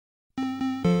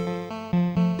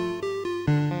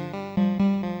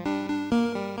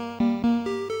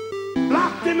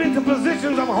into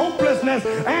positions of hopelessness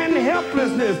and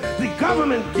helplessness. The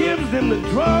government gives them the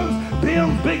drugs,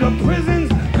 builds bigger prisons,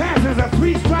 passes a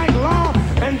 3-strike law,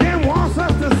 and then wants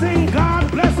us to sing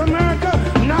God Bless America.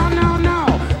 No, no, no.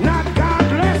 Not God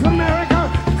Bless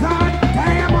America. God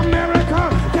damn America.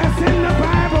 That's in the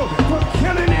Bible for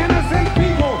killing innocent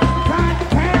people. God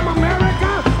damn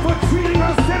America for treating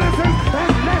us citizens as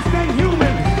less than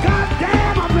human. God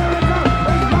damn America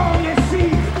as long as she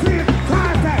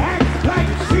tries to act like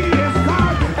she is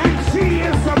God and she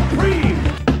is supreme.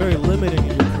 Very limiting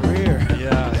in your career.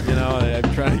 Yeah,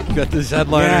 I'm trying to get this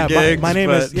headliner gigs. My name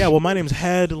is my name's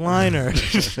Headliner.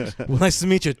 Well, nice to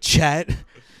meet you, Chet.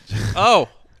 Oh,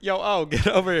 get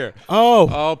over here.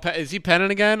 Oh, Is he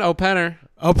penning again? Oh, penner.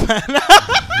 oh,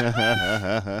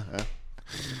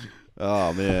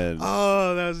 Oh man.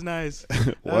 oh, that was nice.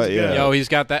 That What? was Yeah. good. Yo, he's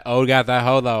got that. Oh, got that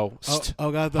ho though.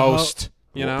 God, the Host.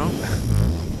 You know.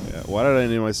 Yeah, why did I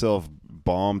name myself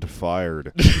Bombed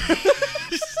Fired?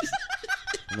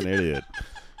 I'm an idiot.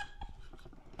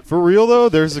 For real though,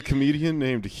 there's a comedian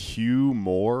named Hugh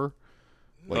Moore.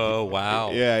 Oh,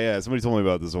 wow. Yeah. Somebody told me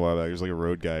about this a while back. There's like a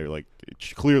road guy who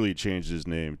clearly changed his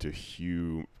name to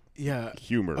Humor.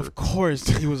 Of course,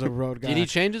 he was a road guy. Did he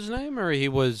change his name, or he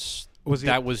was?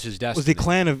 That was his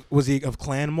destiny. Was he of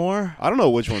Clanmore? I don't know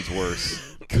which one's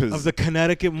worse. Of the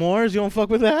Connecticut Moors? You don't fuck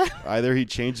with that? Either he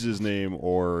changed his name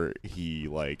or he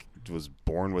was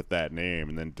born with that name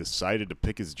and then decided to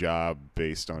pick his job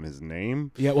based on his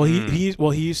name. Yeah, well,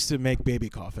 he used to make baby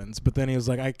coffins, but then he was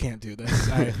like, I can't do this.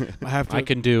 I have to. I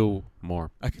can do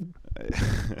more.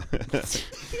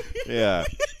 Yeah.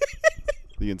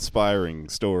 The inspiring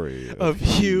story of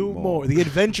Hugh Moore. The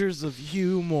adventures of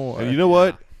Hugh Moore. And you know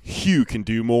what? Hugh can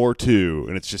do more too.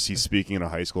 And it's just he's speaking in a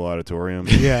high school auditorium.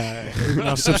 Yeah.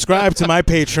 Now subscribe to my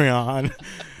Patreon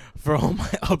for all my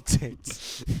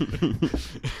updates.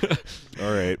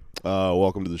 All right.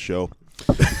 Welcome to the show.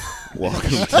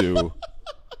 Welcome to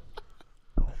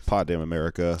Pod Damn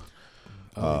America.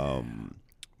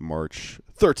 March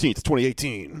 13th,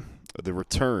 2018. The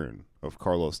return of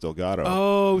Carlos Delgado.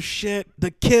 Oh, shit.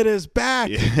 The kid is back.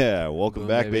 Yeah. Welcome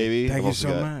back, baby. Thank you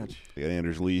so much. We got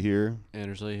Anders Lee here.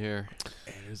 Anders Lee here.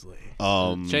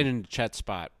 Changing to Chet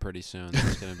Spot pretty soon.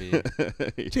 That's going to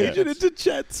be changing it to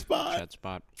Chet Spot. Chet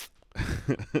Spot.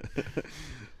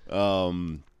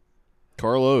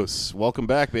 Carlos, welcome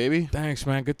back, baby. Thanks,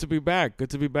 man. Good to be back.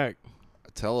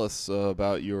 Tell us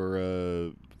about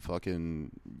your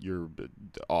your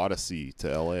odyssey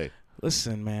to LA.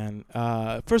 Listen, man.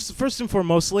 First and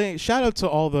foremostly, shout out to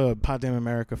all the Pod Damn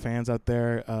America fans out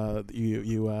there.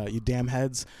 You damn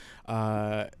heads.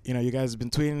 You guys have been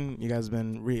tweeting. You guys have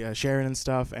been sharing and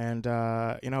stuff, and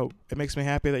it makes me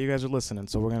happy that you guys are listening.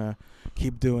 So we're gonna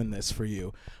keep doing this for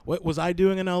you. What was I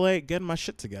doing in LA? Getting my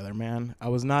shit together, man. I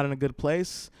was not in a good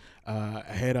place. I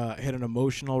hit an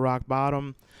emotional rock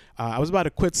bottom. I was about to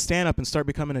quit stand-up and start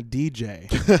becoming a DJ.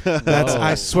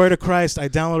 I swear to Christ, I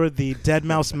downloaded the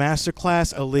Deadmau5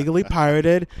 Masterclass, illegally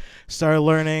pirated, started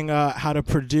learning how to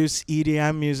produce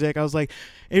EDM music. I was like,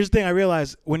 here's the thing I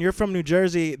realized, when you're from New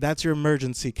Jersey, that's your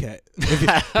emergency kit.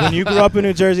 When you grew up in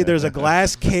New Jersey, there's a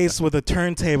glass case with a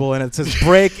turntable, and it says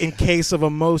break in case of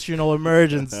emotional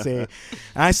emergency. And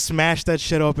I smashed that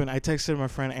shit open. I texted my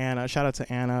friend Anna. Shout out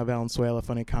to Anna Valenzuela,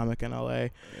 funny comic in LA.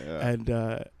 Yeah. And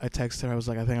I texted her. I was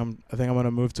like, I think I'm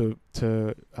gonna move to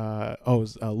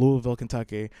Louisville,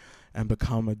 Kentucky, and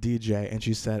become a DJ. And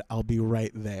she said, I'll be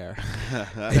right there.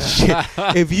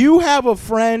 If you have a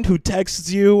friend who texts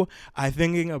you, I'm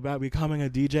thinking about becoming a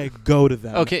DJ, go to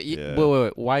them. Okay,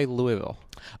 wait. Why Louisville?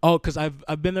 Oh, because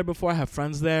I've been there before. I have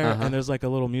friends there, and there's like a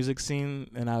little music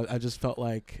scene, and I just felt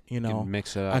like, you can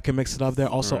mix it up. I can mix it up there.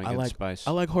 Also, I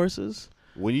like horses.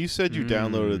 When you said you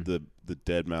downloaded the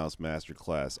Deadmau5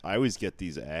 Masterclass, I always get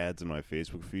these ads in my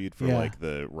Facebook feed for like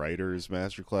the writers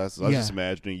Masterclasses. I was just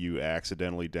imagining you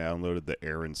accidentally downloaded the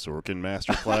Aaron Sorkin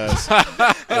Masterclass,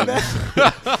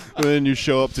 and then you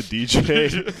show up to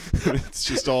DJ. It's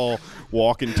just all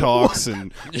walk and talks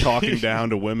and talking down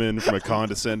to women from a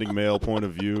condescending male point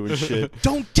of view and shit.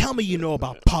 Don't tell me you know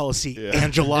about policy,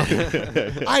 Angela.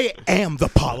 I am the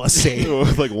policy.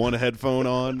 With like one headphone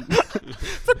on.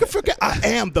 I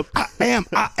am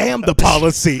the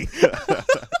policy.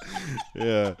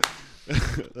 Yeah.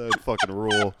 That fucking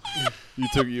rule.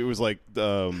 It was like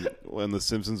when The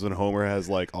Simpsons, when Homer has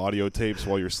like audio tapes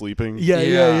while you're sleeping.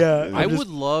 Yeah. I would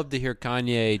love to hear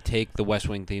Kanye take the West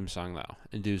Wing theme song though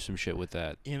and do some shit with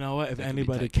that. You know what? If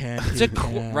anybody can,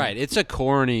 right. It's a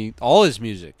corny. All his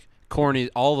music, corny.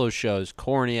 All those shows,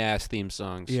 corny ass theme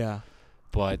songs. Yeah,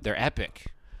 but they're epic.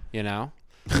 You know.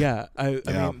 Yeah, I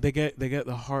mean they get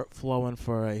the heart flowing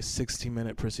for a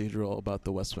 60-minute procedural about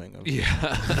the West Wing of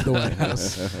the White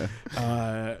House.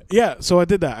 Yeah, so I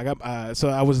did that. I got so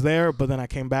I was there, but then I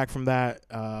came back from that.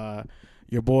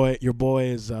 Your boy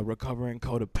is recovering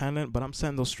codependent, but I'm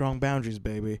setting those strong boundaries,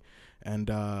 baby, and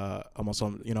I'm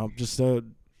also just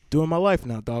doing my life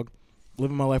now, dog,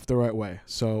 living my life the right way.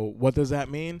 So what does that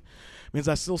mean? It means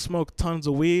I still smoke tons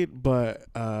of weed, but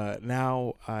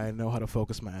now I know how to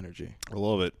focus my energy. I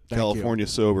love it. Thank California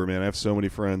sober, man. I have so many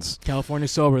friends. California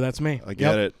sober, that's me. I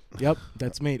get it. Yep,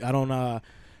 that's me. I don't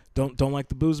like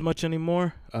the booze much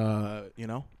anymore, but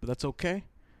that's okay,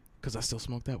 because I still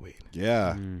smoke that weed.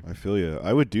 Yeah, I feel you.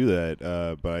 I would do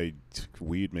that, but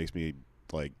weed makes me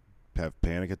like have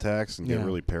panic attacks and get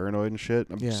really paranoid and shit.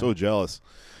 I'm so jealous.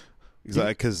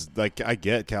 Because I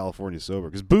get California sober,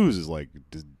 because booze is like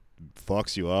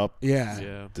fucks you up.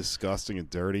 Yeah. Disgusting and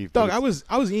dirty. Dog, I was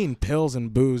eating pills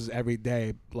and booze every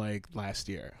day like last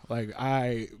year. Like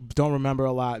I don't remember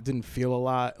a lot, didn't feel a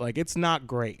lot. Like it's not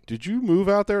great. Did you move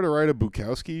out there to write a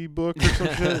Bukowski book or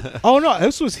some shit? Oh no,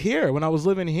 this was here when I was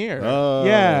living here.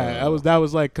 Yeah, that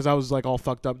was like because I was like all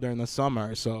fucked up during the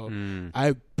summer. So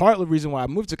part of the reason why I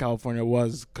moved to California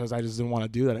was because I just didn't want to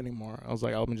do that anymore. I was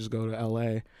like, let me just go to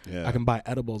LA. Yeah. I can buy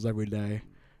edibles every day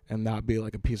and not be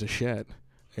like a piece of shit.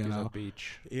 You know,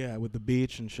 beach. Yeah, with the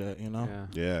beach and shit.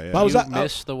 Yeah. But you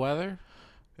miss the weather?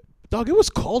 Dog, it was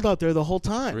cold out there the whole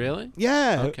time. Really?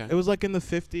 Yeah. Okay. It was like in the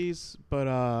 50s, but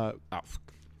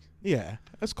yeah,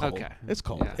 it's cold. Okay. It's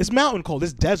cold. Yeah. It's mountain cold.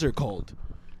 It's desert cold.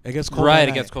 It gets cold. Right,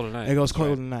 it gets cold at night. It goes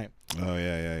cold at night. Oh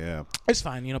yeah. It's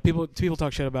fine. People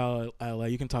talk shit about LA.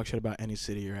 You can talk shit about any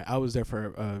city you're at. I was there for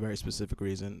a very specific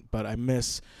reason, but I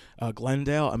miss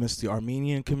Glendale. I miss the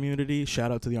Armenian community.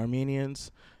 Shout out to the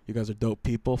Armenians. You guys are dope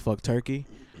people. Fuck Turkey.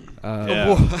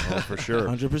 For sure.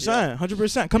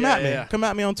 100%. Come at me. Yeah. Come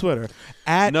at me on Twitter.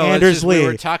 At no, Anders Lee. We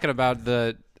were talking about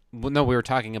we were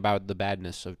talking about the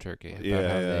badness of Turkey.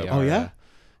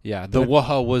 Yeah, the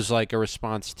whoa was like a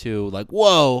response to like,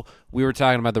 whoa, we were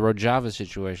talking about the Rojava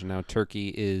situation. Now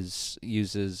Turkey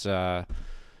uses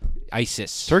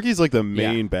ISIS. Turkey's like the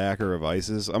main backer of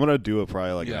ISIS. I'm going to do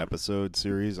an episode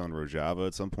series on Rojava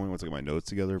at some point once I get my notes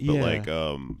together.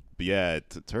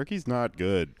 But Turkey's not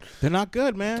good. They're not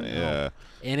good, man. Yeah.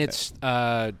 And it's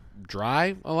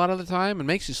dry a lot of the time and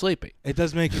makes you sleepy. It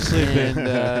does make you sleepy.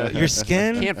 And your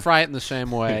skin? You can't fry it in the same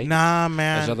way. Nah,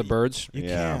 man. As other birds. You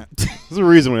can't. There's a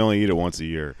reason we only eat it once a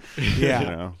year.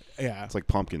 Yeah. Yeah. It's like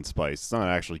pumpkin spice. It's not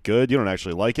actually good. You don't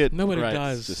actually like it. Nobody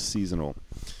does. It's just seasonal.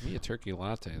 Me a turkey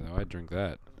latte, though. I'd drink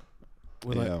that.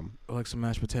 With like some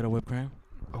mashed potato whipped cream?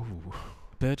 Oh.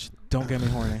 Bitch, don't get me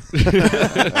horny.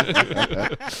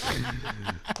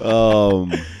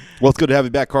 Well, it's good to have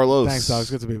you back, Carlos. Thanks, dog. It's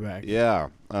good to be back. Yeah.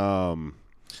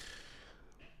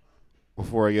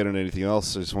 Before I get into anything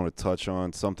else, I just want to touch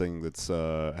on something that's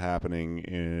happening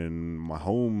in my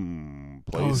home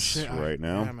place right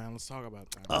now. Yeah, man. Let's talk about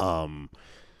that.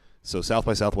 So South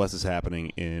by Southwest is happening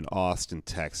in Austin,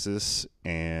 Texas,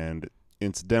 and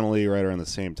incidentally, right around the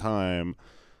same time,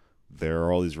 there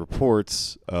are all these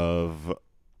reports of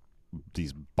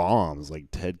these bombs, like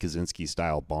Ted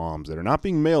Kaczynski-style bombs, that are not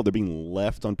being mailed. They're being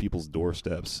left on people's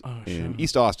doorsteps in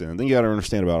East Austin. And the thing you got to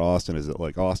understand about Austin is that,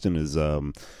 like, Austin is,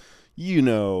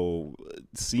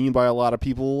 seen by a lot of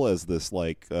people as this,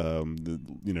 like,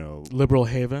 liberal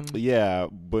haven. Yeah,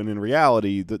 but in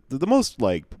reality, the most,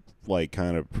 like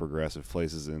kind of progressive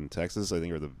places in Texas, I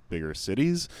think, are the bigger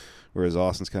cities, whereas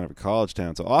Austin's kind of a college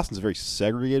town. So Austin's very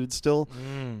segregated still.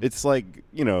 It's like,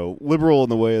 liberal in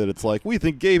the way that it's like, we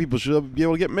think gay people should be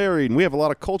able to get married, and we have a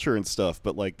lot of culture and stuff,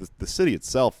 but like the city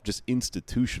itself, just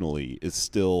institutionally, is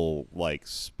still like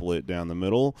split down the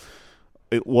middle.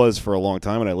 It was for a long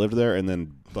time when I lived there, and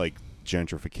then like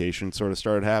gentrification sort of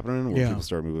started happening, where people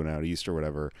started moving out east or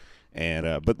whatever.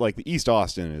 And but like the East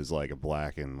Austin is like a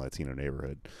black and Latino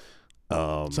neighborhood.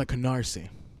 It's like Canarsie.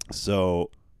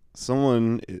 So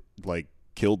someone like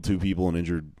killed 2 people and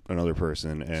injured another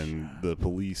person, and the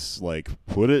police like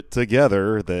put it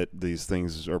together that these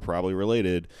things are probably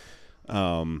related,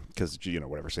 because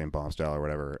whatever, same bomb style or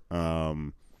whatever.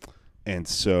 And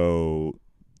so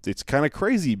it's kind of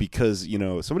crazy because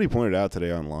somebody pointed out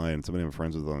today online, somebody I'm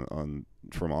friends with on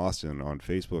from Austin on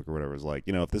Facebook or whatever, is like,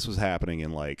 if this was happening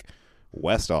in like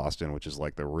West Austin, which is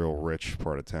like the real rich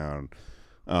part of town,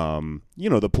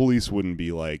 the police wouldn't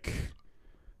be like,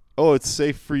 oh, it's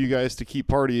safe for you guys to keep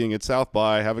partying at South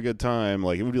by, have a good time.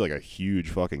 Like, it would be like a huge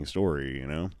fucking story,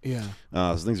 Yeah.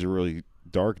 So things are really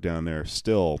dark down there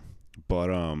still. But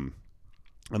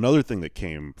another thing that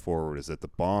came forward is that the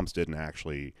bombs didn't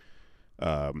actually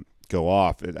go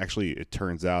off. It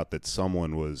turns out that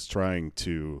someone was trying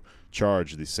to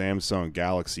charge the Samsung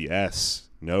Galaxy S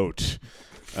Note.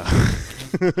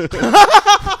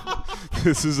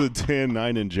 This is a Dan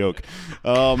Ninen joke.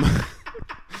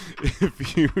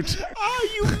 If you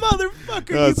you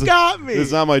motherfucker, you got me.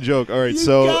 It's not my joke. All right, you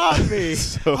so got me.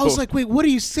 So, I was like, wait, what are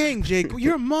you saying, Jake?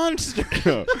 You're a monster.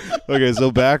 Okay,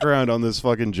 so background on this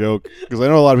fucking joke, because I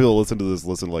know a lot of people listen to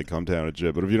like Come Town and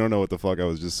shit, but if you don't know what the fuck I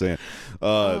was just saying,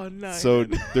 so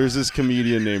there's this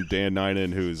comedian named Dan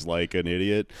Ninen who's like an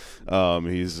idiot.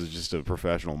 He's just a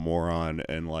professional moron,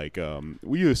 and like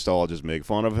we used to all just make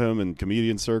fun of him in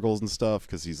comedian circles and stuff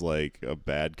because he's like a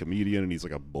bad comedian and he's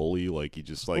like a bully. Like he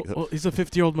just like well, he's a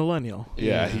 50-year-old millennial.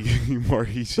 Yeah, he he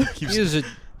has a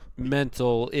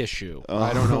mental issue.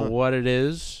 I don't know what it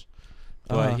is,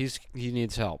 but he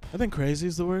needs help. I think crazy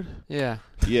is the word. Yeah.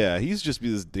 Yeah, he's just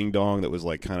this ding dong that was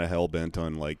like kind of hell bent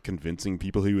on like convincing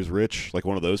people he was rich, like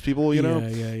one of those people, you know.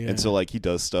 Yeah. And so like he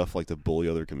does stuff like to bully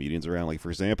other comedians around. Like for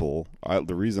example,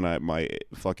 the reason my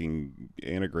fucking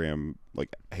anagram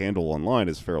like handle online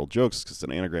is Feral Jokes because it's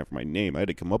an anagram for my name. I had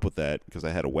to come up with that because I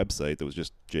had a website that was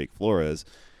just Jake Flores.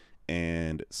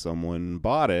 And someone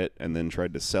bought it and then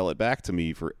tried to sell it back to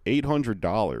me for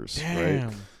 $800. Damn.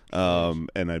 Right?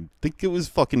 And I think it was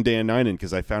fucking Dan Ninen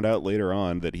because I found out later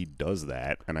on that he does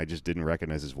that, and I just didn't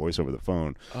recognize his voice over the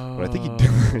phone. But I think he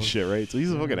does that shit, right? So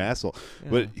he's a fucking asshole. Yeah.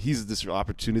 But he's this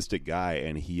opportunistic guy,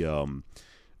 and he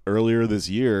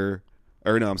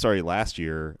last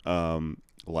year,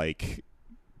 like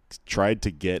tried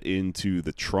to get into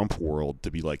the Trump world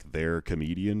to be like their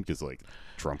comedian because like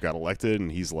Trump got elected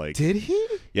and he's like, did he?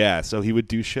 Yeah, so he would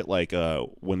do shit like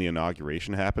when the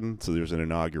inauguration happened, so there's an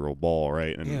inaugural ball,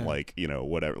 right? And like, you know,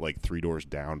 whatever, like Three Doors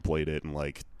Down played it and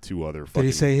like two other fucking... Did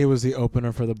he say he was the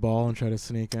opener for the ball and try to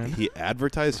sneak in? He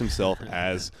advertised himself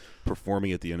as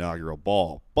performing at the inaugural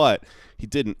ball, but he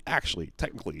didn't actually.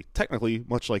 Technically,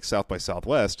 much like South by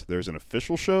Southwest, there's an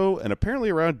official show, and apparently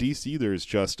around DC there's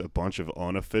just a bunch of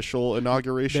unofficial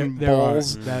inauguration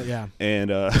balls.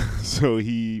 And so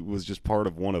he was just part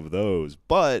of one of those,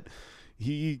 but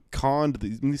he conned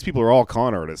these people are all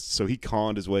con artists, so he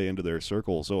conned his way into their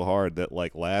circle so hard that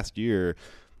like last year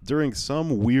during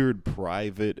some weird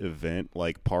private event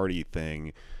like party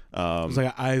thing, it was like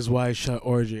an Eyes Wide Shut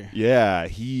orgy. Yeah,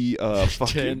 he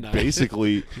fucking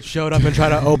basically showed up and tried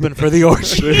to open for the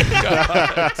orgy.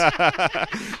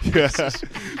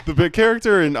 The big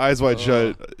character in Eyes Wide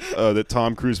Shut that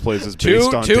Tom Cruise plays is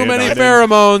based on too Dan many Ninen.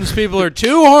 pheromones. People are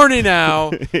too horny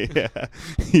now. Yeah.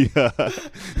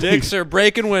 Dicks are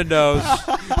breaking windows.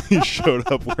 He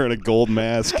showed up wearing a gold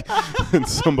mask, and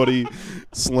somebody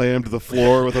slammed the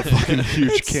floor with a fucking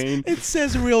huge cane. It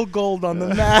says real gold on the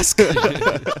mask. The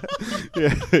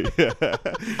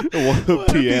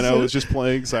piano was just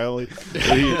playing silently.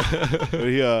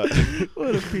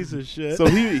 What a piece of shit. So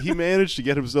he managed to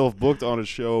get himself booked on a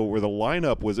show where the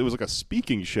lineup was like a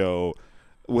speaking show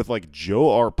with like Joe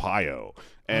Arpaio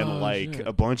and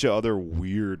a bunch of other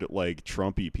weird like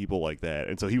Trumpy people like that.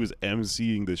 And so he was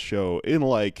emceeing this show in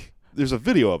like, there's a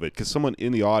video of it because someone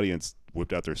in the audience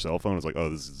whipped out their cell phone and was like, oh,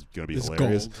 this is going to be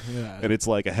hilarious. And it's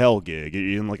like a hell gig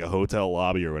in like a hotel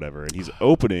lobby or whatever. And he's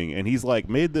opening and he's like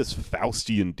made this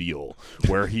Faustian deal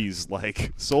where he's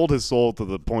like sold his soul to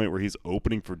the point where he's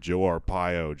opening for Joe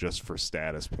Arpaio just for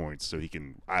status points so he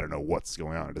can, I don't know what's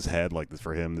going on in his head. Like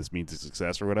for him, this means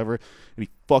success or whatever. And he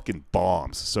fucking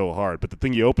bombs so hard. But the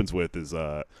thing he opens with is,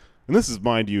 and this is,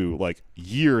 mind you, like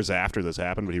years after this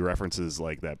happened, but he references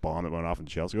like that bomb that went off in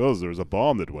Chelsea. Oh, there was a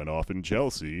bomb that went off in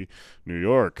Chelsea, New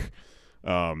York.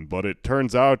 But it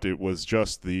turns out it was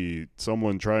just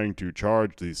someone trying to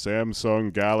charge the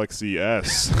Samsung Galaxy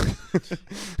S,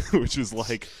 which is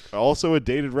like also a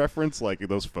dated reference. Like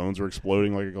those phones were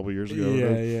exploding like a couple years ago.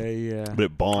 Yeah. But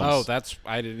it bombs. Oh,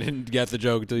 I didn't get the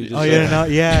joke until you just said said that.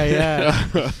 Yeah.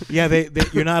 Yeah,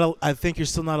 you're not. I think you're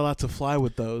still not allowed to fly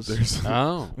with those.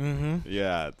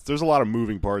 Yeah, there's a lot of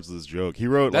moving parts of this joke. He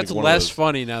wrote that's like less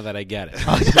funny now that I get it.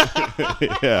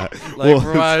 Yeah, like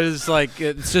it's like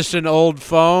it's just an old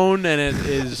phone and it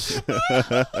is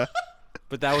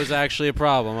but that was actually a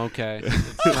problem. Okay,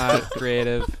 it's not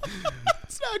creative.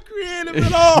 It's not creative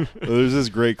at all. There's this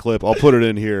great clip, I'll put it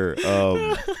in here.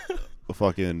 I'll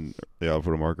put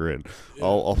a marker in.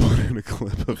 I'll put in a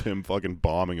clip of him fucking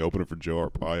bombing opening for Joe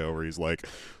Arpaio where he's like,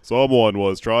 someone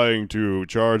was trying to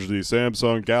charge the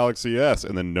Samsung Galaxy S,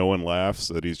 and then no one laughs,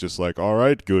 and he's just like, all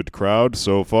right, good crowd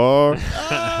so far. He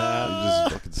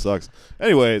just fucking sucks.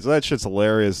 Anyway, so that shit's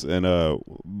hilarious, and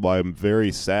I'm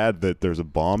very sad that there's a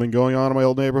bombing going on in my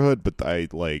old neighborhood, but I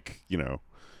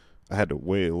I had to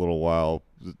wait a little while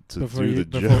to do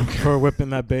the joke before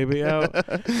whipping that baby out.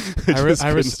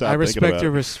 I respect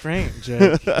your restraint,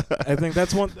 Jake. I think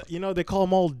that's one. They call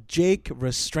him old Jake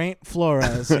Restraint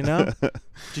Flores. Do you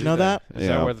know that? Is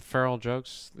that where the feral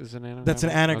jokes is an anagram? That's an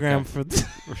anagram for.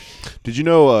 Did you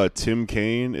know Tim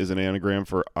Kaine is an anagram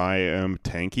for I am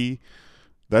tanky?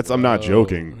 I'm not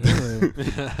joking. Really?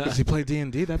 Does he play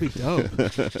D&D? That'd be dope.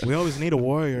 We always need a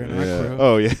warrior in our crew.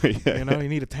 Oh, yeah. You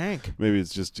need a tank. Maybe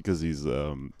it's just because he's,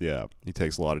 he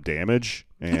takes a lot of damage,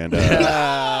 and you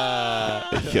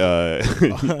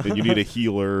need a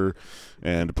healer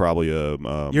and probably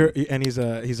and he's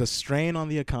a strain on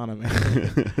the economy.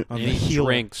 And he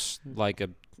drinks like a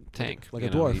tank. Like a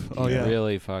dwarf. He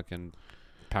really fucking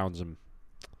pounds him.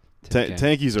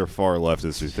 Tankies are far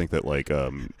leftists who think that, like,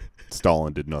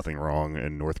 Stalin did nothing wrong,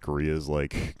 and North Korea is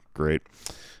like great.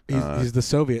 He's the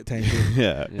Soviet tank.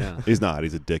 Yeah. He's not.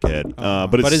 He's a dickhead.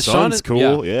 But his son's is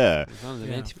cool. Yeah. His son's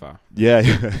an Antifa. Yeah.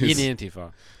 He's an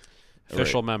Antifa.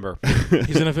 Official member.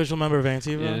 He's an official member of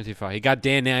Antifa? Yeah, Antifa. He got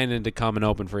Dan Nyan to come and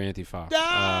open for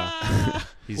Antifa.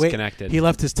 He's connected. He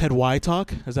left his Ted Y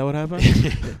talk? Is that what happened?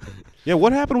 Yeah,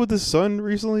 what happened with his son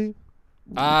recently?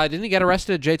 Didn't he get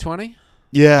arrested at J20?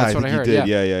 Yeah, That's what I heard. He did.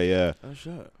 Yeah. Oh,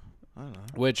 shit. I don't know.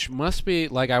 Which must be,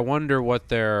 like, I wonder what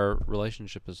their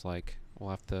relationship is like. We'll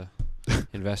have to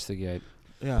investigate.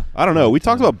 Yeah. I don't know. We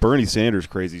talked about Bernie Sanders'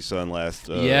 crazy son last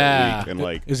week. And,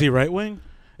 like, is he right-wing?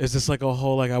 Is this like a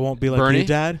whole, like, I won't be like Bernie? you,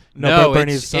 Dad? No,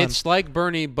 Bernie's son. It's like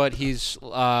Bernie, but he's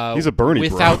a Bernie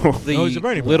without bro. the he's a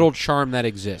Bernie bro. little charm that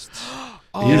exists.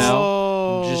 You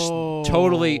know? Just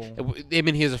totally. I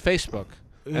mean, he has a Facebook.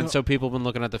 And so people have been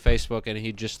looking at the Facebook, and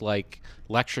he just, like,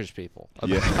 lectures people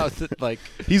about it. Like,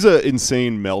 he's an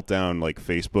insane meltdown, like,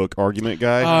 Facebook argument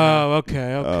guy. Oh,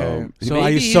 okay. So I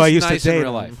used to date in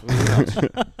real life. Who knows?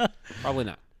 Probably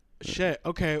not. Shit.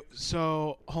 Okay.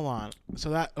 So hold on.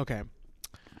 So that okay.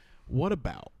 What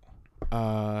about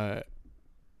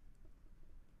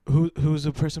who's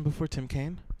the person before Tim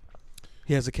Kaine?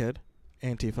 He has a kid,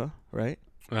 Antifa, right?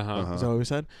 Uh-huh. Is that what we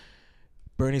said?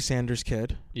 Bernie Sanders'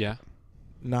 kid. Yeah.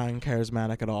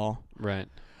 Non-charismatic at all. Right.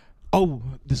 Oh,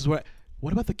 this is what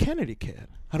about the Kennedy kid?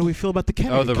 How do we feel about the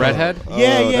Kennedy Oh, the kid? redhead?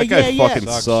 That guy fucking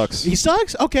sucks. He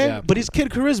sucks? Okay. Yeah. But he's kid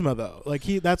charisma, though. Like,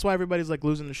 that's why everybody's, like,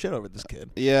 losing their shit over this kid.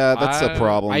 Yeah, that's a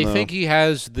problem, I though. think he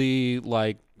has the,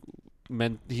 like,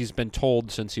 he's been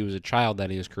told since he was a child that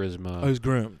he has charisma. Oh, he's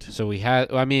groomed. So he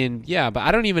had, I mean, yeah, but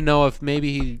I don't even know if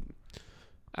maybe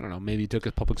maybe he took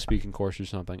a public speaking course or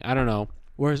something. I don't know.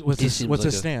 What's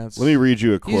his stance? Let me read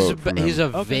you a quote from him. He's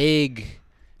a vague,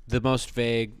 the most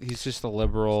vague. He's just a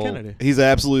liberal. Kennedy. He's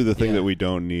absolutely the thing that we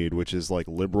don't need, which is like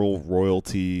liberal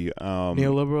royalty.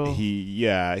 Neoliberal.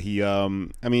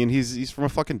 I mean, he's from a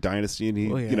fucking dynasty, and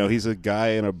he's a guy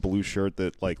in a blue shirt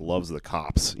that like loves the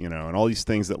cops, and all these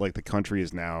things that like the country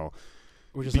is now.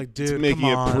 We're just like, dude, making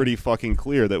come on. it pretty fucking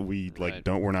clear that we like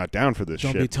we're not down for this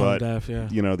shit. Don't be tone deaf,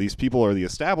 yeah. These people are the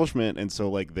establishment, and so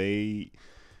like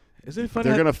Isn't it funny?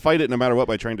 They're gonna fight it no matter what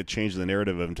by trying to change the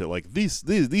narrative into like these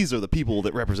are the people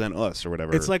that represent us or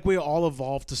whatever. It's like we all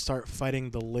evolved to start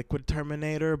fighting the liquid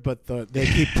Terminator, but they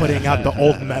keep putting out the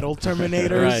old metal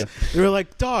Terminators. Right. They were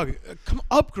like, dog, come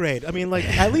upgrade. I mean, like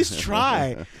at least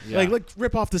try. Yeah. Like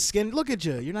rip off the skin. Look at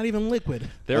you. You're not even liquid.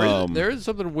 There is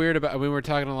something weird about. I mean, we were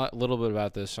talking a little bit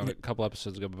about this on a couple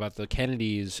episodes ago about the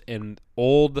Kennedys and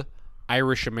old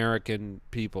Irish American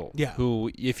people. Yeah.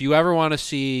 Who, if you ever want to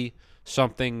see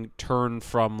something turn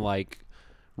from like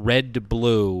red to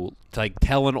blue, to like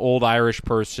tell an old Irish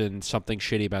person something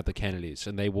shitty about the Kennedys,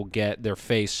 and they will get their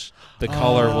face, the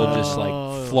color will just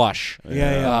like flush.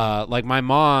 Yeah. Like my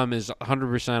mom is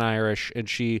 100% Irish, and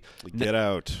she get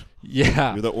out.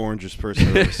 Yeah, you're the orangest person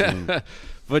I've ever seen.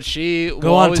 But she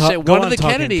will always say one of the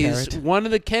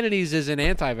Kennedys is an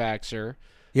anti-vaxxer.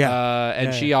 Yeah,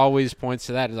 and she always points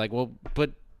to that. It's like, well,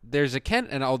 but there's a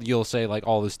and you'll say like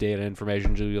all this data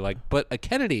information. You'll be like, but a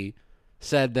Kennedy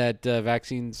said that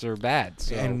vaccines are bad.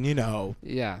 So, and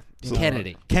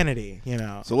Kennedy.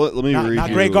 So let me read not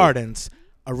you Grey Gardens,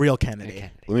 a real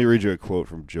Kennedy. Let me read you a quote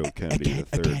from Joe Kennedy III.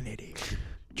 A Kennedy.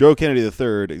 Joe Kennedy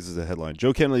III, this is a headline,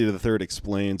 Joe Kennedy III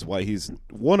explains why he's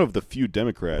one of the few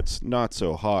Democrats not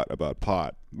so hot about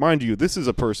pot. Mind you, this is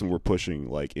a person we're pushing,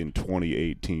 like, in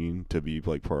 2018 to be,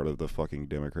 like, part of the fucking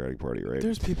Democratic Party, right?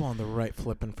 There's people on the right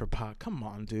flipping for pot. Come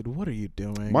on, dude. What are you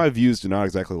doing? My views do not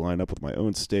exactly line up with my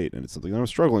own state, and it's something I'm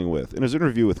struggling with. In his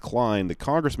interview with Klein, the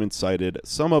congressman cited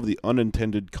some of the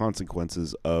unintended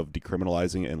consequences of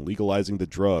decriminalizing and legalizing the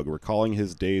drug, recalling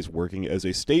his days working as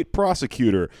a state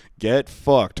prosecutor. Get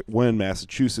fucked when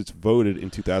Massachusetts voted in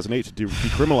 2008 to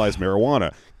decriminalize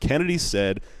marijuana. Kennedy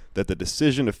said, that the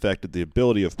decision affected the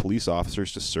ability of police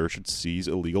officers to search and seize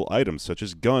illegal items, such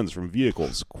as guns from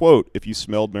vehicles. Quote, if you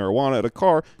smelled marijuana at a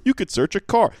car, you could search a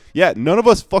car. Yeah, none of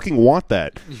us fucking want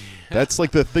that. That's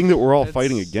like the thing that we're all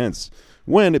fighting against.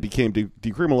 When it became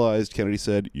decriminalized, Kennedy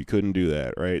said you couldn't do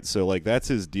that, right? So, like, that's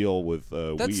his deal with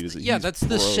weed. That's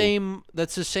the same.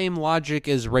 That's the same logic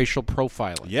as racial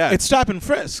profiling. Yeah, it's stop and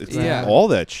frisk. It's all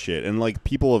that shit, and like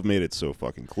people have made it so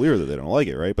fucking clear that they don't like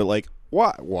it, right? But like,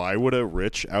 why? Why would a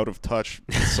rich, out of touch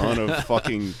son of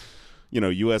fucking,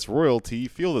 U.S. royalty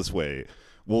feel this way?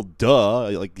 Well, duh,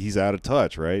 like he's out of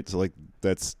touch, right? So like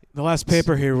that's. The last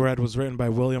paper he read was written by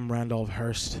William Randolph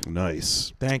Hearst.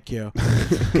 Nice. Thank you.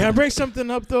 Can I bring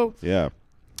something up, though? Yeah.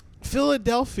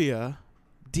 Philadelphia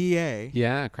DA.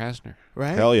 Yeah, Krasner.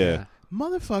 Right? Hell yeah.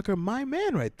 Motherfucker, my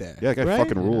man right there. Yeah, that guy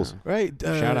fucking rules. Right.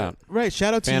 Shout out. Right,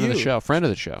 shout out fan to you. Fan of the show. Friend of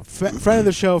the show. Friend of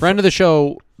the show. Friend of the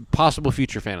show, possible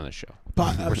future fan of the show.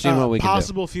 We're seeing what we can do.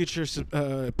 Possible future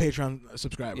Patreon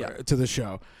subscriber to the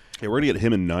show. Yeah, we're going to get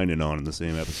him and Ninen on in the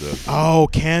same episode. Oh,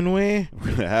 can we? We're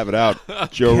going to have it out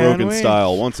Joe Rogan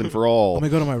style once and for all. Let me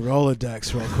go to my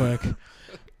Rolodex real quick.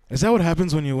 Is that what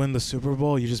happens when you win the Super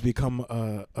Bowl? You just become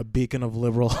a beacon of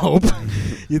liberal hope?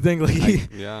 You think like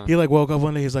he like woke up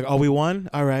one day, he's like, oh, we won?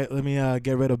 All right, let me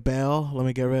get rid of bail. Let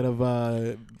me get rid of,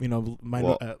 I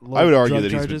would argue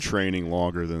that charges. He's been training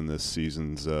longer than this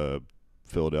season's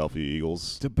Philadelphia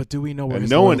Eagles. But do we know what and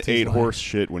his no one ate like? horse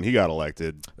shit when he got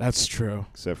elected. That's true.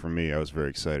 Except for me. I was very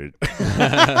excited.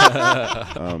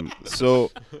 So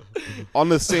on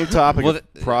the same topic of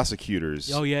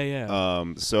prosecutors. Oh, yeah.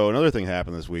 So another thing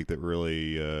happened this week that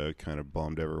really kind of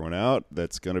bummed everyone out.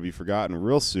 That's going to be forgotten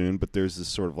real soon. But there's this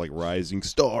sort of like rising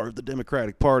star of the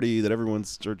Democratic Party that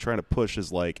everyone's trying to push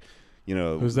as like,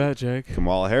 who's that, Jake?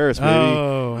 Kamala Harris, baby.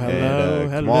 Oh, hello.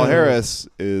 Kamala Harris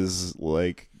is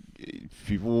like,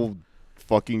 people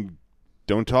fucking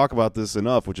don't talk about this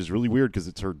enough, which is really weird because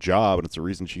it's her job and it's the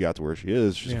reason she got to where she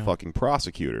is. She's a fucking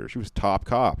prosecutor. She was top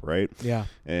cop, right? Yeah.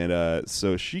 And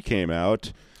so she came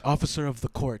out. Officer of the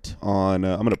court. On,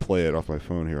 I'm going to play it off my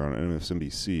phone here on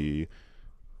MSNBC,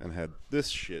 and had this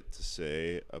shit to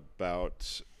say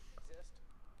about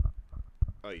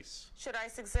ICE. Should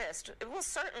ICE exist? Well,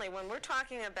 certainly, when we're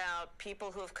talking about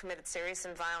people who have committed serious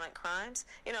and violent crimes,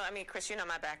 Chris, you know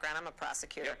my background. I'm a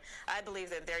prosecutor. I believe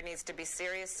that there needs to be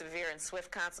serious, severe, and swift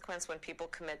consequence when people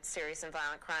commit serious and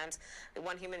violent crimes.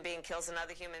 One human being kills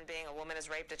another human being, a woman is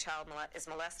raped, a child is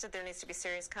molested, there needs to be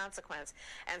serious consequence.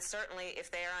 And certainly,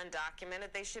 if they are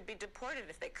undocumented, they should be deported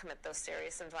if they commit those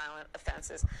serious and violent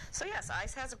offenses. So yes,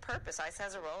 ICE has a purpose. ICE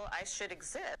has a role. ICE should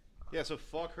exist. Yeah, so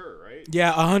fuck her, right?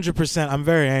 Yeah, 100%. I'm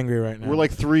very angry right now. We're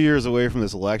like 3 years away from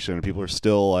this election, and people are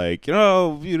still like,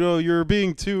 you're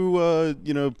being too,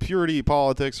 purity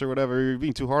politics or whatever. You're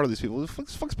being too hard on these people.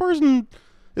 This fuck's person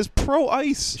is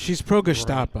pro-ICE. She's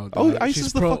pro-Gestapo. Right. Oh, ICE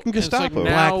is the fucking Gestapo. Like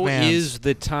now is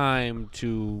the time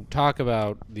to talk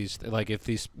about these. Like, if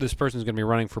this person's going to be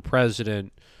running for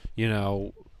president,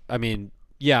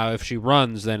 if she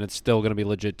runs, then it's still going to be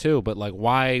legit too. But like,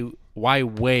 why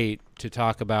wait to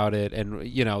talk about it? And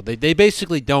they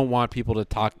basically don't want people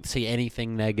to say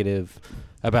anything negative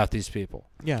about these people.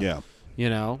 Yeah.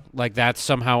 Like that's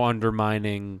somehow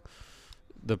undermining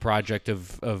the project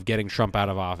of getting Trump out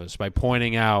of office by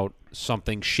pointing out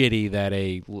something shitty that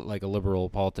a liberal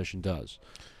politician does.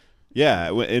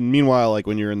 Yeah, and meanwhile, like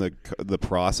when you're in the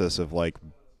process of like,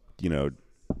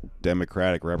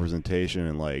 Democratic representation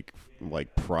and like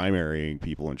primarying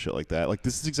people and shit like that, like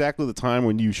this is exactly the time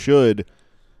when you should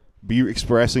be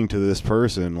expressing to this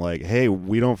person like, hey,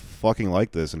 we don't fucking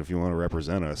like this, and if you want to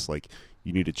represent us, like,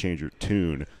 you need to change your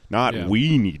tune, not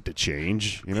we need to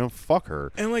change, fuck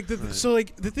her. And like the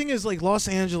thing is, like, Los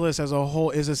Angeles as a whole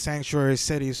is a sanctuary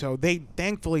city, so they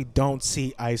thankfully don't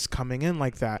see ICE coming in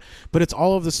like that. But it's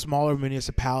all of the smaller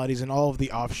municipalities and all of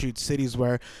the offshoot cities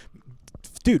where,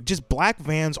 dude, just black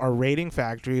vans are raiding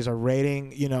factories, are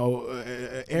raiding,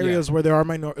 areas where there are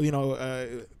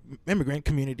immigrant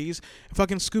communities,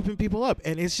 fucking scooping people up,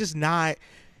 and it's just not.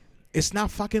 It's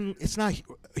not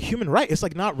human right. It's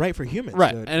like not right for humans.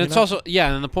 Right, dude, and it's also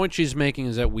and the point she's making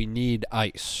is that we need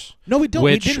ICE. No, we don't.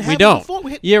 Which we didn't have we don't. It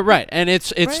before. Yeah, right, and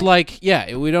it's right? like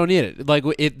we don't need it. Like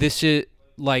this is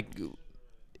like.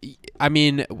 I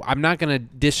mean, I'm not going to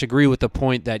disagree with the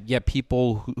point that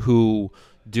people who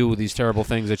do these terrible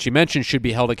things that she mentioned should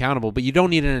be held accountable, but you don't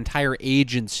need an entire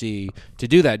agency to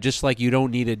do that, just like you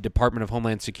don't need a Department of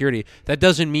Homeland Security. That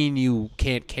doesn't mean you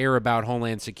can't care about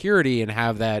Homeland Security and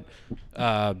have that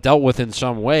dealt with in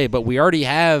some way, but we already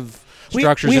have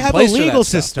structures in place. We have a legal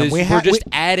system. We're just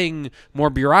adding more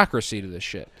bureaucracy to this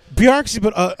shit. Bureaucracy,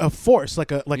 but a force,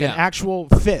 like an actual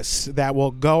fist that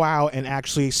will go out and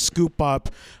actually scoop up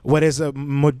what is a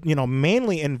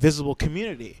mainly invisible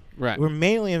community. Right. We're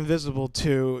mainly invisible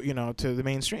to to the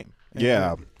mainstream.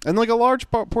 Yeah, and like a large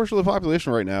portion of the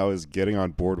population right now is getting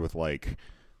on board with like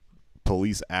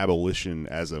police abolition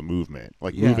as a movement,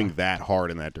 like moving that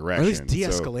hard in that direction. Or at least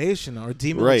de-escalation or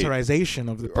demilitarization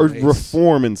of the police. Or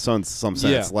reform in some sense.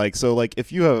 Yeah. Like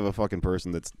if you have a fucking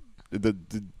person that's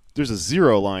there's a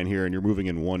zero line here and you're moving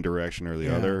in one direction or the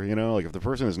other, like if the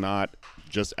person is not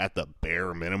just at the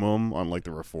bare minimum on like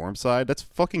the reform side, that's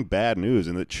fucking bad news,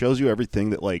 and it shows you everything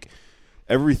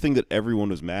that everyone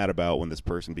was mad about when this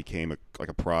person became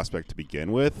a prospect to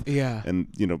begin with. Yeah. And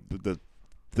the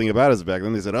thing about it is back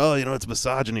then they said, oh, it's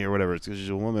misogyny or whatever, it's because she's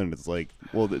a woman. It's like,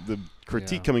 well, the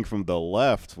critique coming from the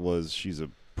left was she's a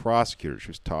prosecutor, she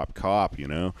was top cop,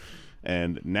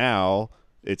 and now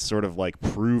it's sort of like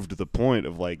proved the point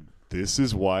of like, this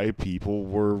is why people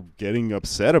were getting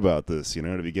upset about this,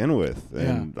 to begin with.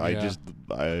 And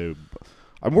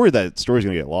I'm worried that story's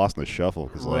going to get lost in the shuffle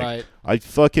because, like,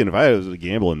 if I was a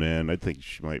gambling man, I'd think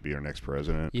she might be our next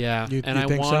president. Yeah, and I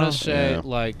want to say,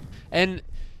 like, and,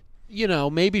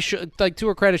 maybe, like, to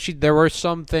her credit, there were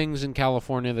some things in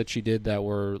California that she did that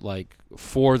were, like,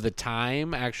 for the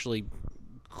time, actually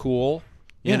cool,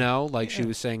 She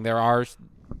was saying there are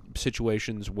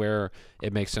situations where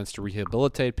it makes sense to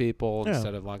rehabilitate people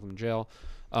instead of locking them in jail.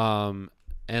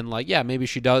 And like, maybe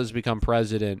she does become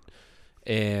president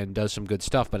and does some good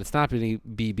stuff, but it's not going to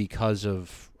be because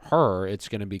of her. It's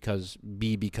going to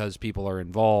be because people are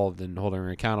involved and holding her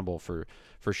accountable for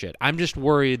shit. I'm just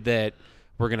worried that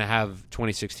we're going to have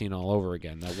 2016 all over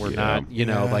again, that we're not,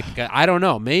 like, I don't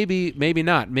know, maybe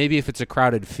not. Maybe if it's a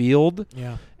crowded field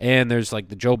and there's like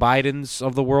the Joe Bidens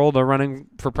of the world are running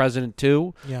for president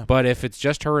too. Yeah. But if it's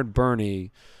just her and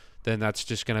Bernie, then that's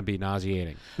just going to be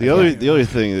nauseating. The other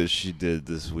thing that she did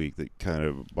this week that kind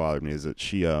of bothered me is that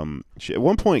she at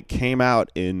one point came out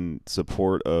in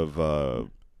support of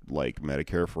like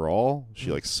Medicare for all. She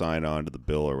like signed on to the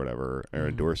bill or whatever, or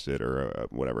endorsed it or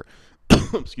whatever.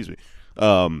 Excuse me.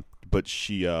 But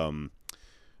she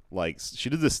she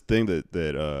did this thing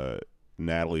that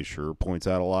Natalie Scher points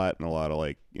out a lot, and a lot of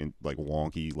like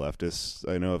wonky leftists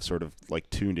I know have sort of like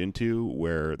tuned into,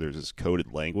 where there's this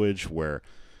coded language where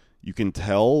you can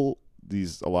tell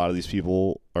a lot of these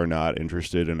people are not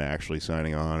interested in actually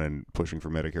signing on and pushing for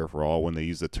Medicare for all when they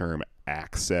use the term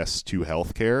access to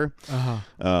healthcare.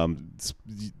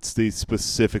 They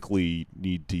specifically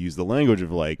need to use the language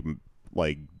of like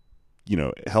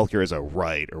healthcare is a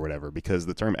right or whatever, because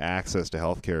the term access to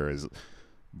healthcare has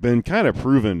been kind of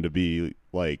proven to be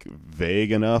like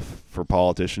vague enough for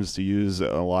politicians to use in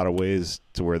a lot of ways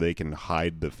to where they can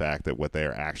hide the fact that what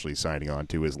they're actually signing on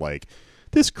to is like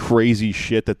this crazy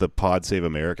shit that the Pod Save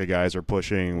America guys are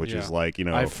pushing, which is like,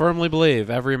 I firmly believe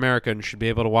every American should be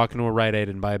able to walk into a Rite Aid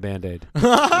and buy a Band-Aid.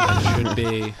 That should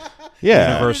be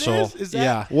universal.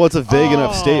 Well, it's a vague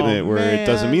enough statement where it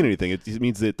doesn't mean anything. It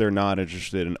means that they're not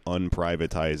interested in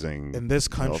unprivatizing in this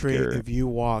country. Healthcare. If you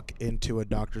walk into a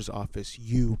doctor's office,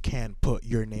 you can put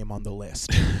your name on the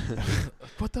list.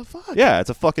 What the fuck? Yeah, it's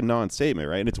a fucking non-statement,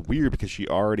 right? And it's weird because she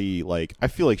already I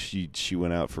feel like she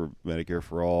went out for Medicare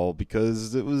for all because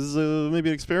it was maybe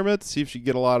an experiment to see if she could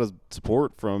get a lot of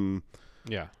support from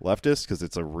leftists, because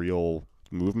it's a real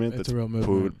movement that's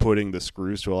putting the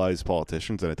screws to a lot of these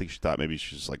politicians, and I think she thought maybe she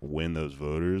should just like win those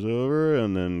voters over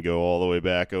and then go all the way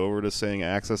back over to saying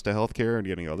access to healthcare and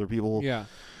getting other people. Yeah,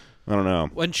 I don't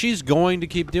know. And she's going to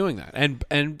keep doing that,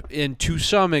 and to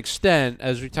some extent,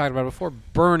 as we talked about before,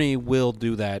 Bernie will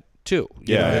do that too.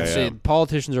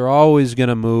 Politicians are always going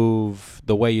to move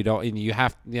the way you don't, and you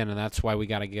have, and that's why we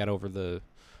got to get over the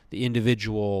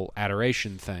individual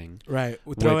adoration thing. Right.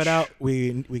 We throw it out.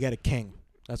 We get a king.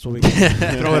 That's what we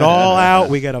throw it all out.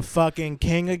 We get a fucking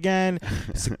king again.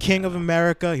 It's the king of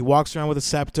America. He walks around with a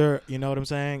scepter. You know what I'm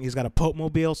saying? He's got a Pope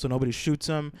mobile so nobody shoots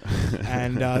him.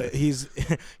 And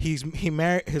he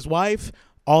married his wife.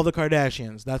 All the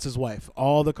Kardashians. That's his wife.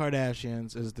 All the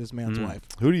Kardashians is this man's wife.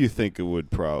 Who do you think who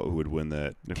would win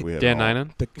that if we had Dan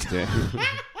Ninen?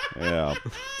 Yeah.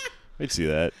 I'd see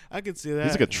that. I could see that.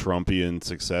 He's like a Trumpian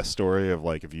success story of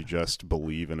like if you just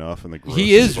believe enough in the growth.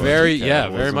 He is very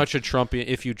much a Trumpian.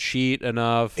 If you cheat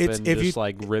enough and just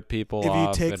like rip people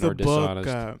off and are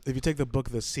dishonest. If you take the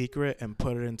book The Secret and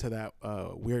put it into that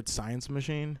weird science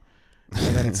machine,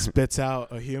 and then it spits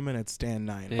out a human, it's Dan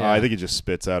Ninen. I think it just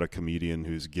spits out a comedian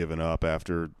who's given up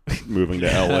after moving to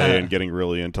LA and getting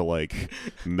really into like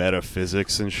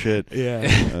metaphysics and shit.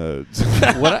 Yeah.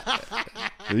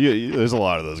 There's a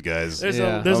lot of those guys. There's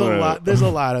a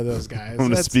lot of those guys. I'm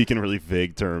going to speak in really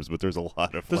vague terms, but there's a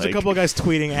lot of. There's a couple of guys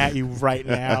tweeting at you right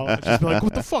now. Just be like,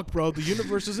 what the fuck, bro? The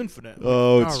universe is infinite.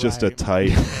 Oh, it's just a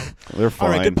type. They're fine.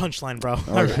 All right, good punchline, bro.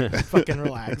 All right, fucking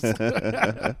relax.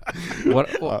 I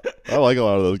like a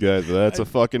lot of those guys, but that's a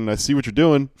fucking. I see what you're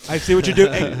doing. I see what you're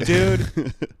doing, hey,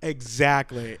 dude.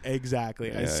 Exactly.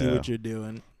 I see what you're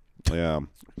doing. Yeah,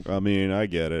 I mean, I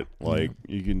get it. Like,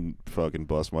 you can fucking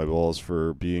bust my balls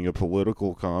for being a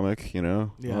political comic, you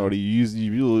know? Yeah. What are you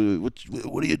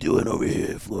doing over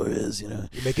here, Flores, you know?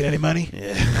 You making any money?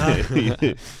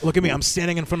 Yeah. Look at me, I'm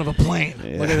standing in front of a plane.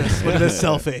 Yeah. Look at this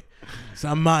selfie. It's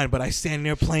not mine, but I stand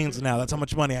near planes now. That's how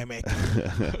much money I make.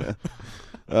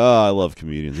 I love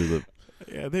comedians. They're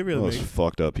they really most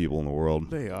fucked up people in the world.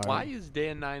 They are. Why is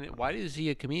Dan Nine? Why is he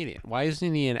a comedian? Why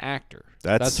isn't he an actor?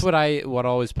 That's what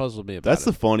always puzzled me about. That's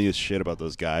the funniest shit about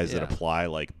those guys that apply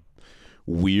like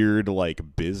weird like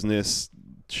business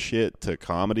shit to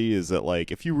comedy. Is that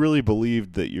like if you really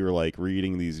believed that you're like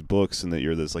reading these books and that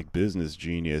you're this like business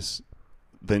genius,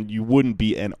 then you wouldn't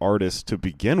be an artist to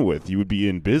begin with. You would be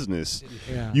in business.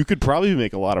 Yeah. You could probably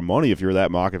make a lot of money if you're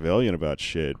that Machiavellian about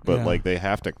shit, but like they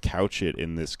have to couch it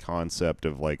in this concept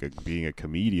of like being a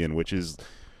comedian, which is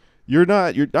you're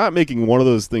not making one of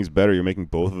those things better. You're making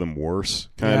both of them worse,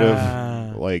 kind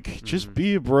of. Like just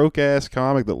be a broke ass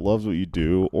comic that loves what you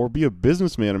do, or be a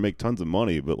businessman and make tons of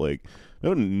money. But like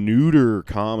don't neuter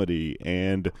comedy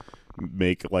and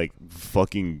make like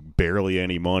fucking barely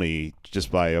any money just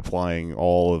by applying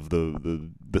all of the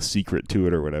secret to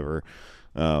it or whatever.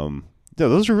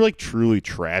 Those are like truly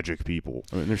tragic people.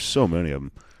 I mean, there's so many of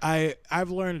them.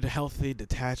 I've learned healthy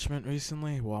detachment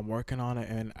recently while I'm working on it,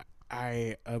 and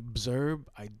I observe,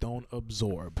 I don't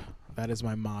absorb. That is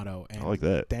my motto. And I like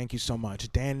that. Thank you so much,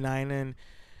 Dan Ninen.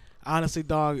 Honestly,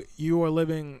 dog, you are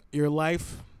living your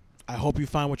life. I hope you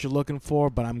find what you're looking for,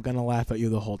 but I'm gonna laugh at you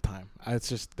the whole time.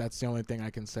 That's the only thing I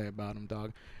can say about him,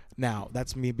 dog. Now,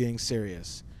 that's me being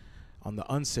serious. On the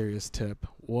unserious tip,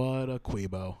 what a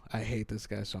quebo. I hate this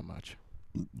guy so much.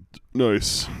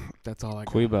 Nice. That's all I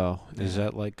got. Quebo. Is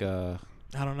that like I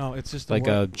don't know. It's just like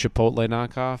a Chipotle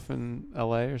knockoff in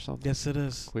L.A. or something? Yes, it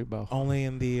is. Quebo. Only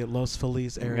in the Los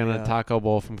Feliz area. I'm gonna Taco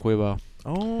Bowl from Quebo.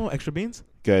 Oh, extra beans?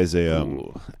 Guys,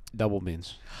 double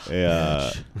beans.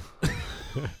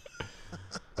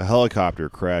 A helicopter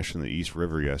crashed in the East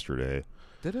River yesterday.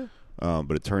 Did it?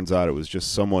 But it turns out it was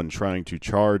just someone trying to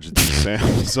charge the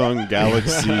Samsung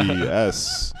Galaxy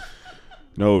S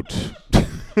Note.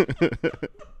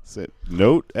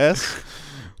 Note S?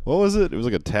 What was it? It was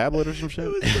like a tablet or some shit?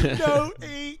 It was a Note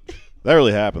 8. That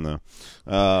really happened, though.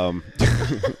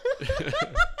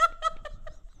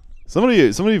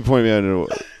 Somebody pointed me out.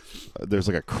 There's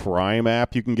like a crime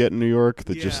app you can get in New York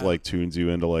that just like tunes you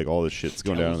into like all the shit's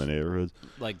going down in the neighborhoods.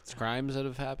 Like crimes that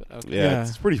have happened? Okay. Yeah,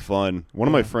 it's pretty fun. One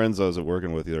of my friends I was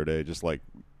working with the other day just like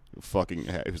fucking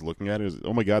he was looking at it.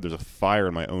 Oh my God, there's a fire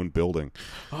in my own building.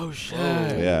 Oh shit.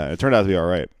 Yeah, it turned out to be all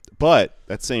right. But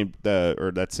that same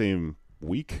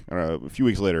week, I don't know, a few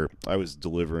weeks later, I was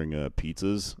delivering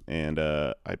pizzas and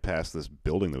I passed this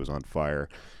building that was on fire.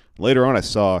 Later on, I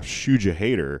saw Shuja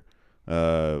Hader,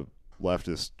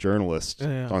 leftist journalist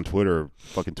on Twitter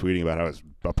fucking tweeting about how his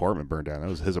apartment burned down. That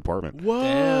was his apartment.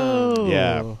 Whoa. Damn.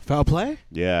 Yeah. Foul play?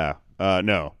 Yeah.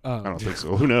 No. I don't think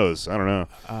so. Who knows? I don't know.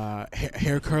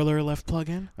 Hair curler left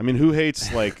plug-in? I mean, who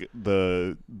hates like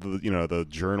the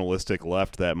journalistic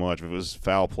left that much? If it was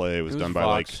foul play, it was done by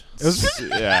Fox.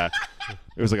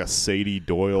 It was like a Sadie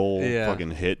Doyle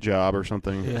fucking hit job or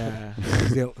something. Yeah.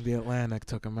 the Atlantic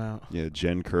took him out. Yeah,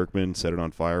 Jen Kirkman set it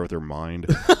on fire with her mind.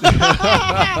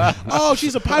 Oh,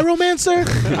 she's a pyromancer?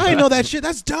 I didn't know that shit.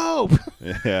 That's dope.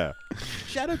 Yeah.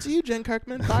 Shout out to you, Jen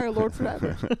Kirkman. Fire Lord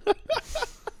forever.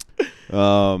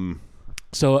 So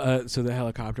the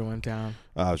helicopter went down.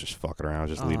 I was just fucking around. I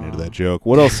was just leading into that joke.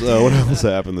 What else? What else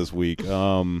happened this week?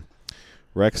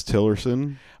 Rex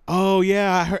Tillerson. Oh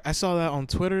yeah, I saw that on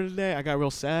Twitter today. I got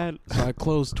real sad, so I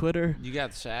closed Twitter. You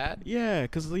got sad? Yeah,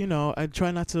 because I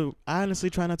honestly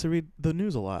try not to read the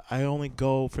news a lot. I only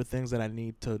go for things that I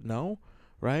need to know.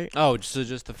 Right? Oh, so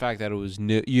just the fact that it was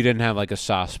new. You didn't have like a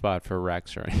soft spot for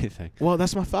Rex or anything. Well,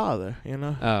 that's my father, you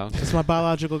know? Oh. Okay. That's my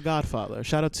biological godfather.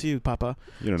 Shout out to you, Papa.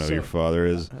 You don't know who your father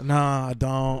is? Nah, I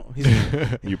don't.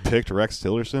 You picked Rex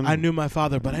Tillerson? I knew my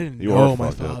father, but I didn't know my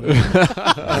father.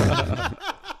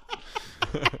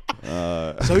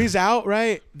 So he's out,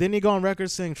 right? Didn't he go on record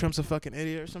saying Trump's a fucking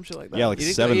idiot or some shit like that? Yeah, like 7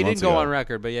 months ago. He didn't go on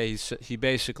record, but yeah, he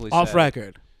basically off said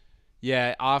record.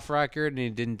 Yeah, off record, and he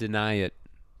didn't deny it.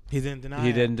 He didn't deny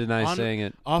He didn't deny saying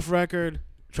it. Off record,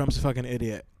 Trump's a fucking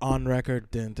idiot. On record,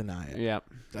 didn't deny it. Yeah.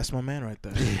 That's my man right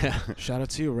there. Yeah. Shout out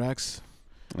to you, Rex.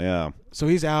 Yeah. So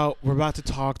he's out. We're about to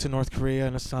talk to North Korea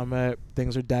in a summit.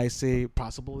 Things are dicey.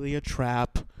 Possibly a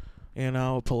trap.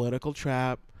 A political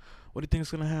trap. What do you think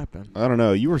is going to happen? I don't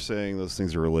know. You were saying those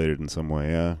things are related in some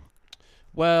way, yeah?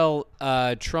 Well,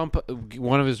 Trump,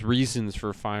 one of his reasons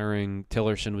for firing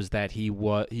Tillerson was that he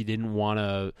didn't want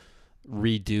to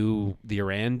redo the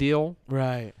Iran deal.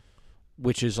 Right.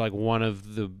 Which is like one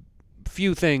of the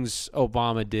few things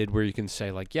Obama did where you can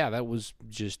say, like, yeah, that was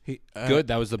just good.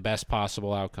 That was the best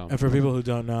possible outcome. And for people who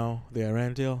don't know the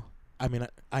Iran deal, I mean,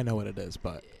 I know what it is,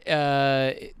 but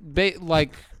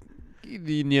like,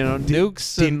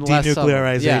 nukes and less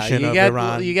denuclearization of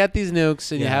Iran. You get these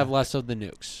nukes and you have less of the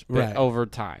nukes over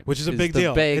time, which is a big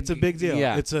deal. It's a big deal.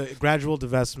 Yeah. It's a gradual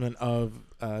divestment of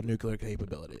nuclear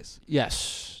capabilities.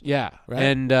 Yes. Yeah. Right?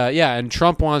 And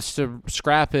Trump wants to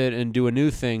scrap it and do a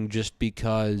new thing just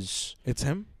because it's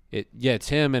him. It's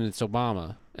him and it's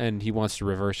Obama, and he wants to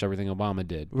reverse everything Obama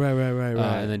did. Right.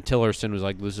 And then Tillerson was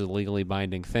like, "This is a legally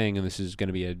binding thing, and this is going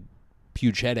to be a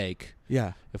huge headache.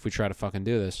 Yeah. If we try to fucking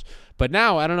do this." But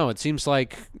now I don't know. It seems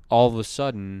like all of a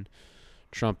sudden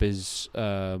Trump is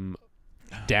down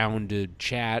to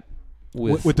chat.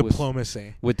 With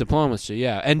diplomacy. With diplomacy,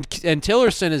 yeah. And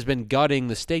Tillerson has been gutting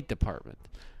the State Department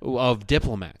of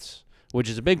diplomats, which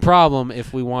is a big problem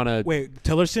if we want to... Wait,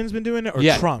 Tillerson's been doing it or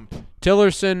Trump?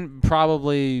 Tillerson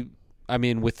probably... I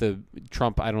mean, with the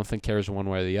Trump, I don't think cares one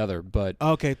way or the other, but...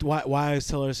 Okay, why is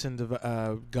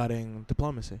Tillerson gutting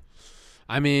diplomacy?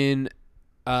 I mean...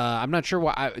 I'm not sure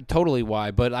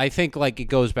why, but I think like it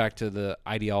goes back to the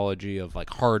ideology of like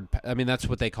hard. I mean, that's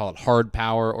what they call it: hard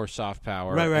power or soft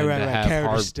power. Right. Carrot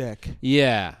or stick.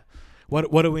 Yeah.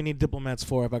 What do we need diplomats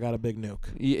for if I got a big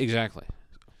nuke? Exactly.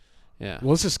 Yeah.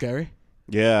 Well, this is scary.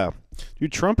 Yeah,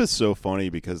 dude, Trump is so funny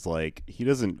because like he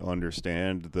doesn't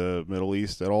understand the Middle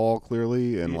East at all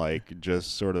clearly, and like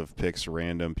just sort of picks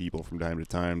random people from time to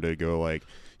time to go like,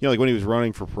 like when he was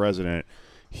running for president,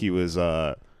 he was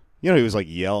he was like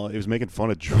yelling. He was making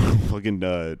fun of fucking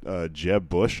Jeb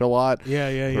Bush a lot.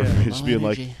 Yeah. Just being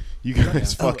like, you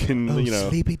guys fucking,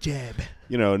 sleepy Jeb.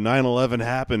 9/11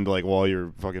 happened like while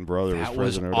your fucking brother was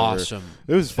president. That was awesome.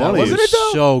 It was funny. Wasn't it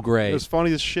though? So great. It was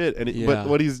funny as shit. But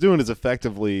what he's doing is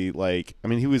effectively like, I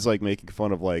mean, he was like making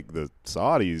fun of like the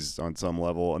Saudis on some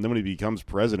level, and then when he becomes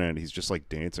president, he's just like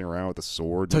dancing around with a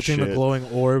sword, touching and shit. the glowing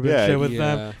orb and shit with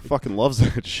them. Fucking loves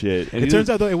that shit. And it turns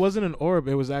out though it wasn't an orb;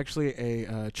 it was actually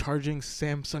a charging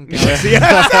Samsung Galaxy.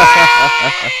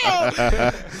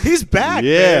 He's back,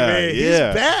 baby. He's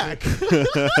back.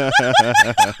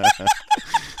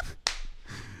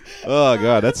 Oh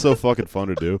god, that's so fucking fun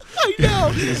to do. I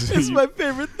know. It's my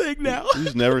favorite thing now. You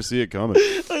just never see it coming.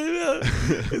 I know.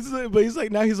 But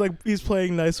he's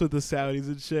playing nice with the Saudis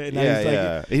and shit.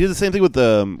 And He did the same thing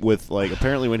with like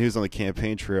apparently when he was on the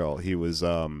campaign trail, he was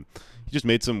he just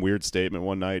made some weird statement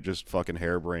one night, just fucking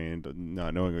harebrained,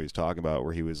 not knowing what he's talking about,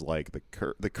 where he was like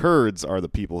the Kurds are the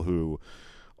people who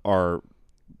are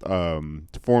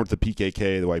formed the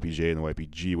PKK, the YPJ, and the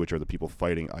YPG, which are the people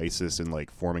fighting ISIS and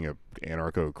like forming a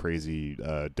anarcho-crazy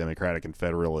democratic and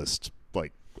federalist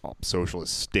like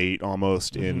socialist state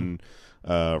almost in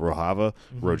Rojava.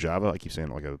 I keep saying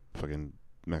it like a fucking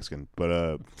Mexican,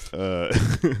 but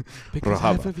because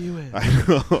half of you is. I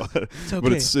know, it's okay.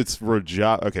 But it's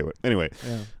Rojava. Okay, anyway,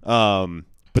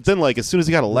 but then, like, as soon as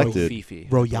he got elected...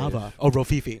 Rojava. Oh,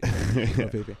 Rofifi.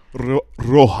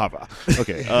 Rojava.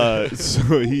 Okay.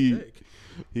 So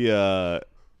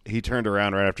he turned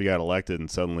around right after he got elected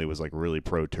and suddenly was, like, really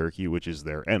pro-Turkey, which is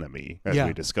their enemy, as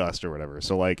we discussed or whatever.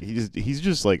 So, like, he's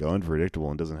just, like, unpredictable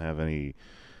and doesn't have any...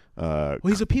 well,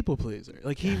 he's a people pleaser.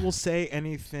 Like, he will say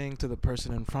anything to the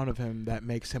person in front of him that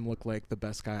makes him look like the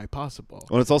best guy possible.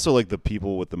 Well, it's also like the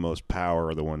people with the most power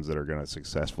are the ones that are going to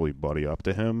successfully buddy up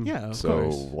to him. Yeah, of course. So,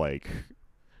 like,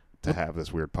 to have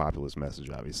this weird populist message,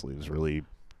 obviously, was really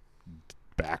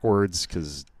backwards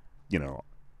because,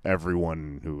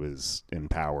 everyone who is in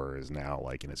power is now,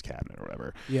 like, in his cabinet or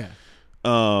whatever. Yeah.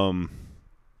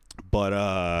 But,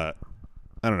 I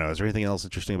don't know. Is there anything else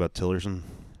interesting about Tillerson?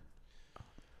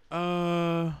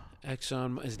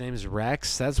 Exxon. His name is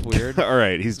Rex. That's weird. All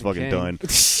right, he's fucking done.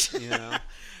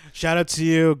 Shout out to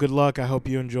you. Good luck. I hope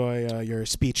you enjoy your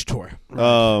speech tour.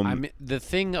 I mean, the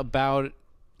thing about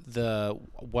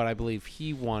what I believe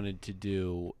he wanted to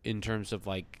do in terms of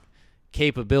like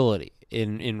capability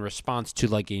in response to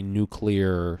like a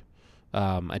nuclear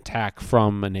attack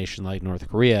from a nation like North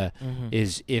Korea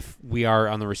is if we are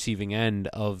on the receiving end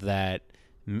of that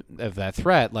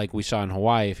threat, like we saw in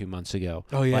Hawaii a few months ago.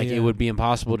 Oh yeah, it would be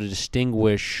impossible to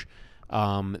distinguish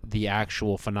the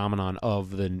actual phenomenon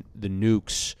of the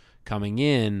nukes coming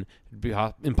in, it'd be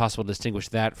impossible to distinguish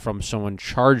that from someone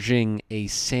charging a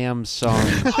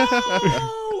Samsung.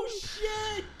 Oh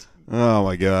shit! Oh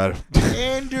my God!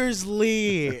 Anders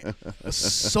Lee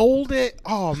sold it.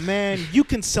 Oh man, you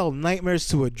can sell nightmares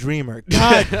to a dreamer.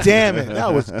 God damn it,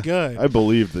 that was good. I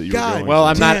believe that you were going. Well,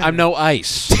 I'm no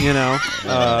ice, you know.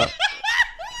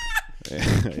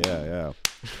 Yeah.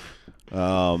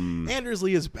 Anders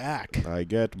Lee is back. I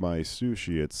get my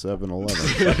sushi at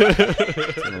 7-Eleven.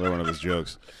 That's another one of his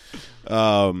jokes.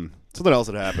 Something else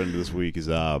that happened this week is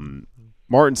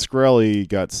Martin Shkreli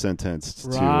got sentenced to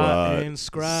 7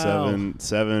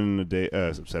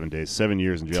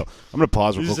 years in jail. I'm going to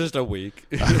pause real quick. Just a week.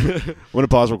 I'm going to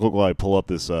pause real quick while I pull up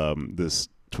this this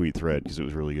tweet thread because it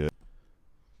was really good.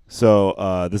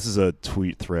 So this is a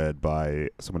tweet thread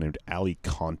by someone named Ali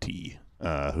Conti,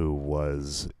 who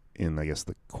was in, I guess,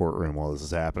 the courtroom while this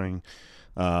is happening.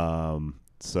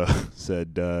 So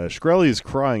said, Shkreli is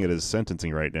crying at his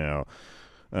sentencing right now.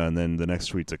 And then the next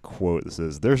tweet's a quote that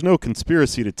says, "There's no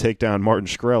conspiracy to take down Martin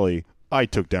Shkreli. I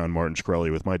took down Martin Shkreli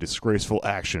with my disgraceful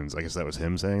actions." I guess that was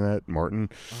him saying that, Martin.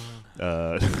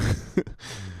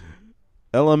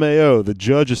 LMAO, the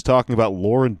judge is talking about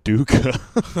Lauren Duca,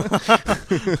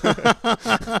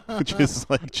 which is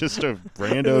like just a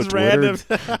rando Twitter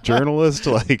journalist.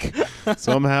 Like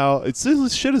somehow,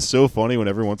 this shit is so funny when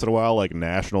every once in a while, like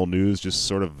national news just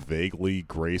sort of vaguely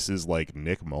graces like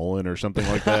Nick Mullen or something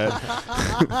like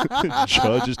that.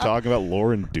 Judge is talking about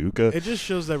Lauren Duca. It just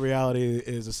shows that reality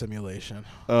is a simulation.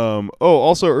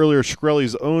 Also earlier,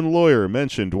 Shkreli's own lawyer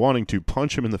mentioned wanting to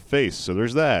punch him in the face. So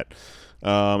there's that.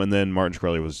 And then Martin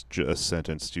Shkreli was just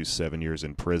sentenced to 7 years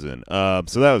in prison.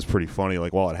 So that was pretty funny,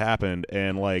 like, while it happened.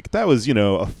 And, like, that was,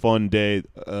 a fun day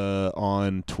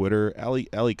on Twitter.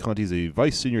 Ali Conti's a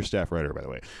vice senior staff writer, by the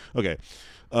way. Okay.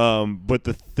 But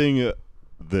the thing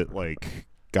that, like,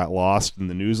 got lost in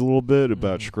the news a little bit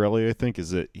about Shkreli, I think,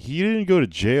 is that he didn't go to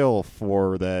jail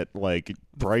for that, like,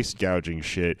 price gouging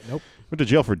shit. Nope. Went to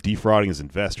jail for defrauding his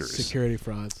investors. Security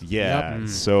frauds. Yeah. Yep.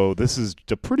 So this is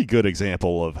a pretty good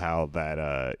example of how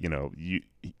that, the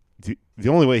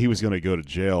only way he was going to go to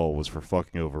jail was for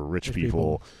fucking over rich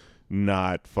people,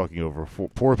 not fucking over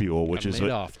poor people, which is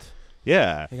made off.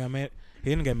 Yeah. He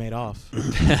didn't get made off.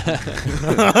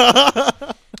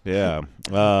 Yeah.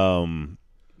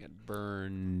 Get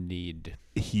burned. He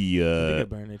get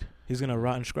burned. He's gonna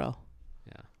rot in Shkrel.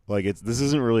 Like, this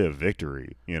isn't really a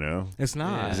victory, It's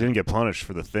not. He didn't get punished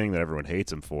for the thing that everyone hates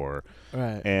him for.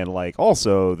 Right. And, like,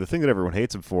 also, the thing that everyone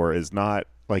hates him for is not,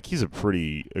 like, he's a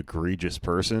pretty egregious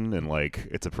person, and, like,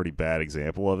 it's a pretty bad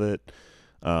example of it.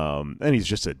 And he's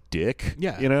just a dick,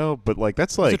 But, like,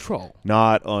 that's, like, he's a troll.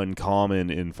 Not uncommon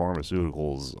in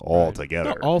pharmaceuticals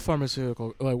altogether. No, all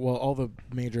pharmaceutical, all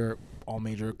major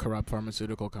corrupt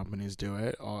pharmaceutical companies do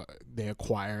it. They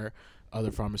acquire other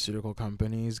pharmaceutical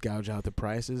companies, gouge out the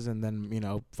prices, and then,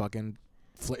 fucking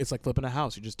it's like flipping a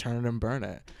house. You just turn it and burn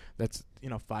it. That's,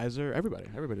 Pfizer, everybody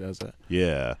does that.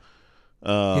 Yeah.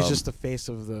 He's just the face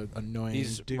of the annoying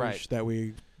douche that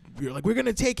we're going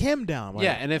to take him down. Like,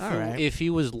 and if he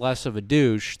was less of a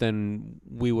douche, then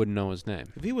we wouldn't know his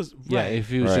name. If he was if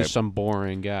he was just some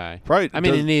boring guy. Right. I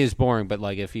mean, he is boring, but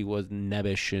like if he was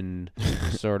nebbish and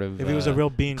sort of if he was a real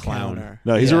bean clown. counter.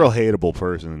 No, he's a real hateable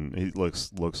person. He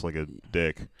looks like a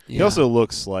dick. Yeah. He also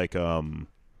looks like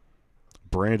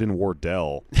Brandon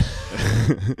Wardell.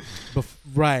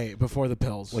 Before the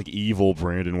pills. Like evil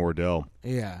Brandon Wardell.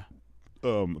 Yeah.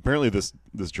 Apparently this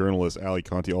journalist, Ali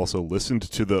Conti, also listened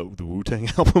to the Wu-Tang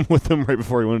album with him right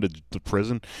before he went to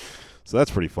prison. So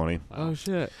that's pretty funny. Oh,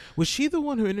 shit. Was she the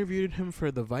one who interviewed him for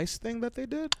the Vice thing that they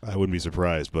did? I wouldn't be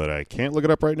surprised, but I can't look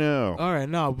it up right now. All right,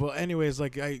 no. But anyways, I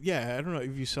don't know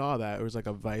if you saw that. It was like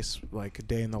a Vice, like, a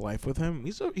day in the life with him.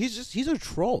 He's a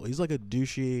troll. He's like a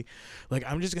douchey, like,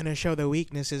 I'm just going to show the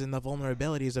weaknesses and the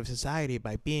vulnerabilities of society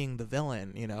by being the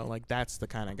villain, Like, that's the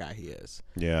kind of guy he is.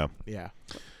 Yeah. Yeah.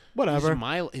 Whatever.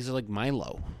 He's like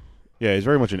Milo. Yeah, he's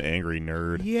very much an angry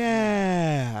nerd.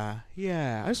 Yeah.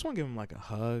 I just want to give him like a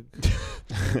hug.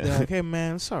 Like, hey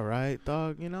man, it's all right,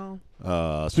 dog.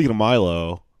 Speaking of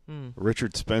Milo,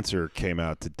 Richard Spencer came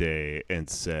out today and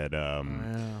said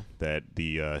that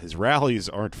his rallies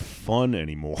aren't fun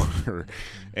anymore,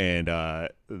 and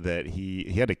that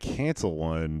he had to cancel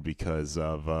one because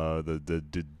of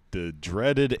the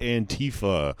dreaded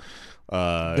Antifa.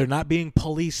 They're not being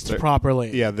policed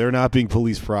properly. Yeah, they're not being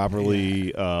policed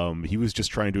properly. Yeah. He was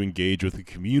just trying to engage with the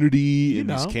community in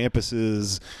these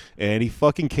campuses, and he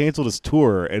fucking canceled his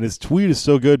tour. And his tweet is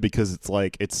so good because it's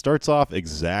like it starts off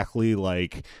exactly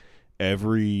like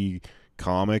every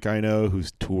comic I know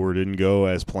whose tour didn't go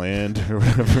as planned or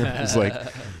whatever. It's like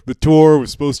the tour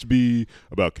was supposed to be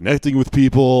about connecting with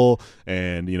people,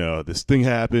 and this thing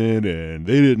happened and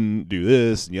they didn't do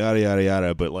this and yada yada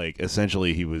yada. But like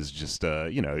essentially he was just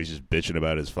he's just bitching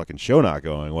about his fucking show not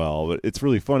going well. But it's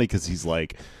really funny because he's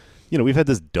like, we've had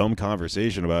this dumb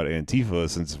conversation about Antifa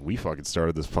since we fucking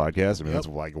started this podcast. I mean, that's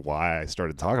like why I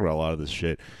started talking about a lot of this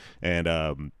shit. And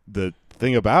the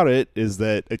thing about it is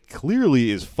that it clearly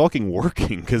is fucking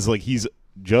working because like he's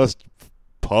just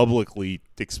publicly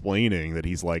explaining that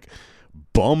he's like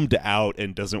bummed out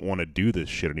and doesn't want to do this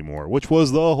shit anymore, which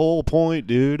was the whole point,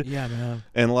 dude. Yeah, man.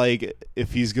 And like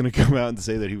if he's gonna come out and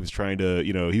say that he was trying to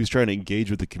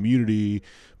engage with the community,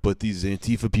 but these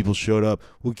Antifa people showed up,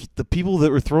 well, the people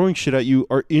that were throwing shit at you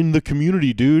are in the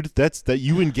community, dude. That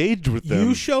you engaged with them.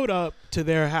 You showed up to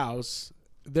their house.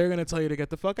 They're going to tell you to get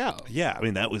the fuck out. Yeah, I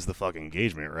mean, that was the fucking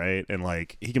engagement, right? And,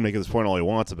 like, he can make this point all he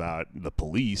wants about the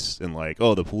police and, like,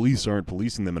 oh, the police aren't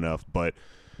policing them enough. But,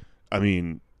 I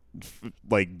mean,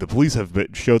 like, the police have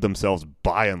showed themselves,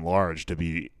 by and large, to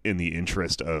be in the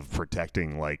interest of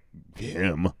protecting, like,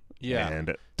 him. Yeah.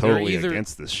 And totally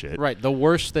against this shit. Right. The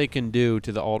worst they can do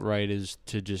to the alt-right is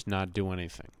to just not do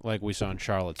anything, like we saw in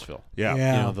Charlottesville.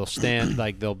 Yeah. They'll stand,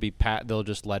 like, they'll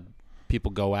just let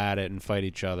people go at it and fight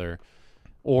each other.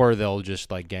 Or they'll just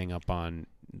like gang up on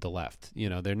the left.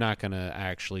 They're not gonna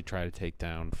actually try to take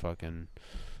down fucking,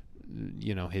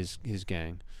 his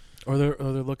gang. Or they're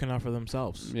looking out for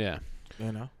themselves. Yeah. Yeah.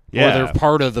 Or they're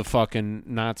part of the fucking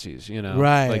Nazis.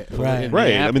 Right. Like, right.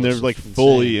 I mean, they're like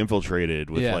fully infiltrated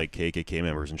with like KKK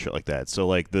members and shit like that. So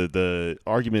like the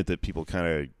argument that people kind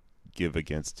of give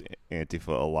against Antifa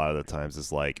a lot of the times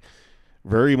is like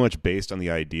very much based on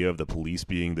the idea of the police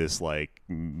being this like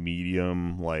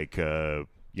medium, like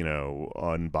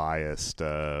unbiased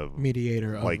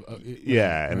mediator of, like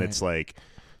and it's like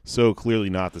so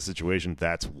clearly not the situation.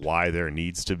 That's why there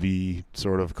needs to be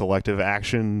sort of collective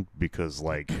action, because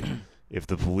like if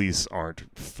the police aren't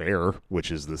fair,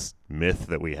 which is this myth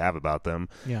that we have about them,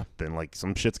 then like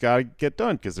some shit's got to get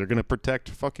done because they're going to protect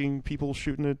fucking people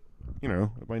shooting at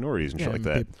minorities and shit like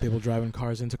that. People driving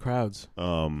cars into crowds.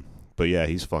 But yeah,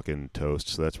 he's fucking toast,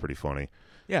 so that's pretty funny.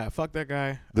 Yeah, fuck that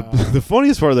guy. The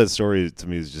funniest part of that story to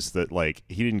me is just that, like,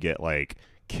 he didn't get, like,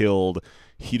 killed.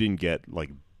 He didn't get, like,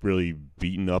 really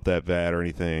beaten up that bad or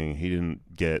anything. He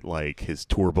didn't get, like, his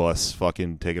tour bus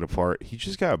fucking taken apart. He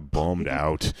just got bummed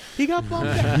out. He got bummed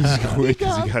out.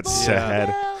 Because he got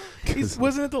sad.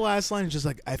 Wasn't it the last line? Just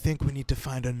like, I think we need to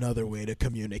find another way to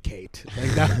communicate.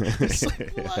 Like that. It's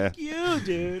like, fuck you,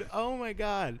 dude. Oh, my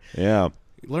God. Yeah.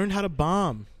 Learn how to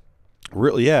bomb.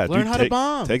 Really, yeah. Learn how to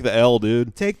bomb. Take the L,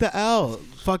 dude. Take the L.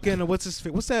 Fucking what's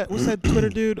that Twitter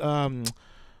dude?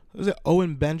 Was it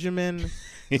Owen Benjamin?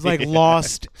 He's like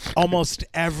lost almost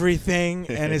everything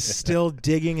and is still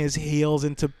digging his heels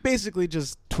into basically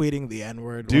just tweeting the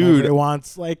N-word. Dude, he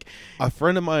wants. Like a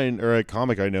friend of mine, or a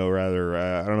comic I know, rather.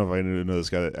 I don't know if I know this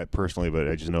guy personally, but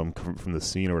I just know him from the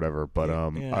scene or whatever. But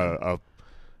a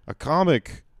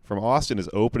comic from Austin is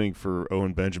opening for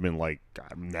Owen Benjamin like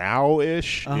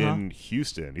now-ish in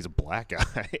Houston. He's a black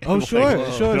guy. Oh, sure.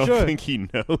 I don't think he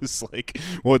knows like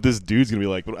what this dude's gonna be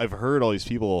like. But I've heard all these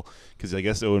people, because I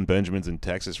guess Owen Benjamin's in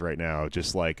Texas right now.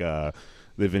 Just like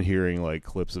they've been hearing like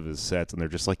clips of his sets, and they're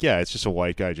just like, yeah, it's just a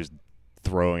white guy just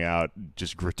throwing out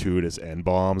just gratuitous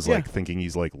N-bombs, like thinking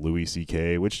he's like Louis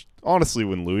C.K., which honestly,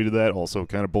 when Louis did that, also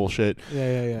kind of bullshit.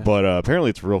 Yeah. But apparently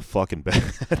it's real fucking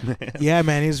bad, man. Yeah,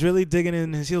 man, he's really digging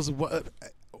in his heels.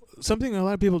 Something a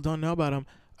lot of people don't know about him,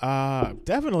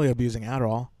 definitely abusing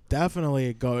Adderall.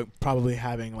 Definitely probably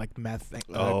having like meth. Like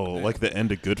the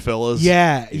end of Goodfellas.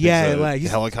 Yeah, like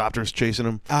helicopters chasing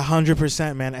him.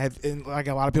 100%, man. And like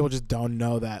a lot of people just don't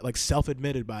know that. Like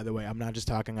self-admitted, by the way. I'm not just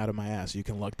talking out of my ass. You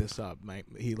can look this up.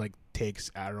 He like takes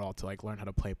Adderall to like learn how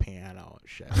to play piano and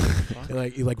shit.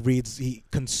 he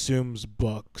consumes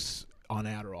books on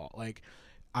Adderall. Like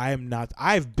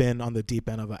I've been on the deep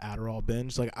end of an Adderall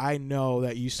binge. Like I know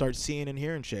that you start seeing and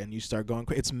hearing shit and you start going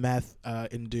crazy. It's meth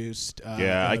induced.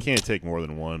 I can't take more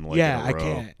than one. Like, yeah, in a row. I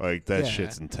can't. Like that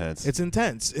shit's intense. It's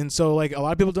intense, and so like a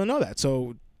lot of people don't know that.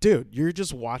 So, dude, you're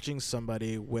just watching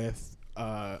somebody with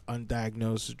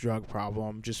undiagnosed drug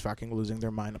problem just fucking losing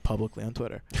their mind publicly on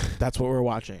Twitter. That's what we're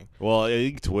watching. Well, I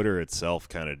think Twitter itself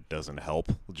kind of doesn't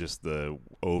help. Just the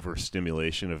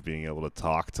overstimulation of being able to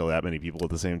talk to that many people at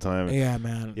the same time. Yeah,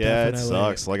 man. Yeah, definitely. It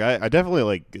sucks. Like I definitely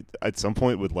like at some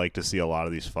point would like to see a lot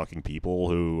of these fucking people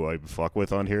who I fuck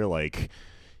with on here like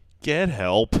get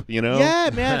help, you know? Yeah,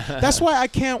 man. That's why I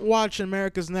can't watch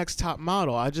America's Next Top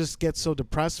Model. I just get so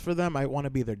depressed for them. I want to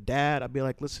be their dad. I'd be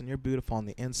like, listen, you're beautiful on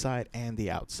the inside and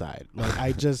the outside. Like,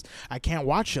 I can't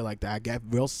watch it like that. I get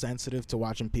real sensitive to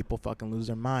watching people fucking lose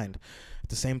their mind. At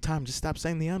the same time, just stop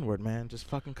saying the N-word, man. Just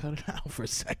fucking cut it out for a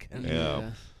second.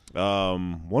 Yeah.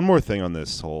 One more thing on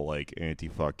this whole like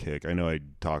anti-fuck kick. I know I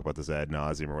talk about this ad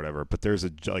nauseum or whatever, but there's a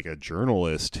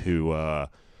journalist who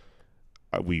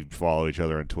we follow each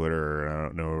other on Twitter, and I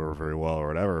don't know her very well or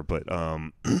whatever, but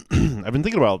I've been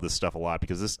thinking about this stuff a lot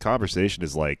because this conversation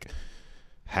is like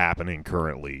happening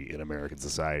currently in American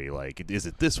society. Like, is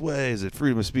it this way? Is it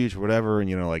freedom of speech or whatever? And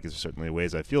you know, like, there's certainly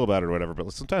ways I feel about it or whatever,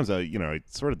 but sometimes I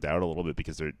sort of doubt a little bit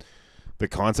because the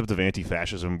concept of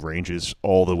anti-fascism ranges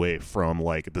all the way from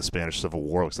like the Spanish Civil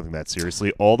War, like something that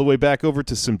seriously, all the way back over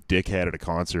to some dickhead at a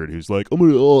concert who's like, "I'm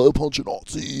gonna punch a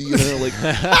Nazi," you know, like,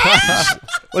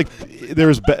 like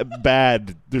there's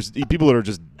there's people that are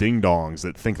just ding dongs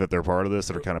that think that they're part of this,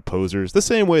 that are kind of posers. The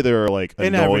same way there are like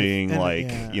annoying,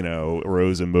 you know,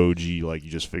 rose emoji, like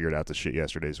you just figured out the shit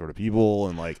yesterday sort of people,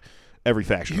 and like. Every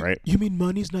faction, right? You mean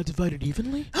money's not divided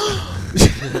evenly?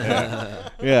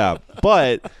 Yeah,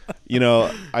 but, you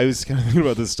know, I was kind of thinking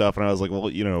about this stuff, and I was like, well,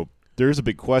 you know, there's a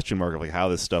big question mark of, like, how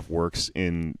this stuff works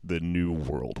in the new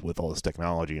world with all this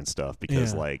technology and stuff,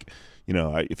 because, like, you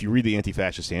know, if you read the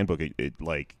Anti-Fascist Handbook, it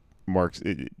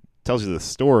tells you the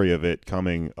story of it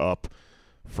coming up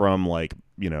from, like,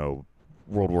 you know,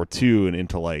 World War II and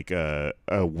into like a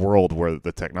world where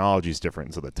the technology is different,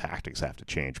 and so the tactics have to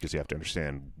change because you have to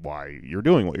understand why you're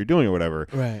doing what you're doing or whatever.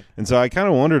 Right. And so I kind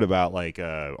of wondered about like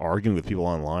arguing with people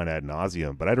online ad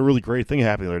nauseum, but I had a really great thing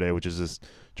happen the other day, which is this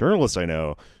journalist I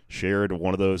know shared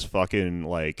one of those fucking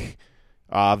like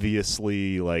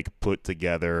obviously like put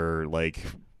together like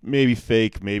maybe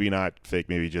fake, maybe not fake,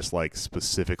 maybe just like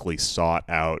specifically sought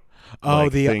out. Oh,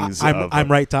 like, the I'm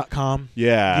right.com.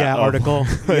 Yeah. Article.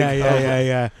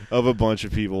 Yeah. Of a bunch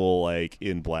of people like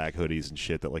in black hoodies and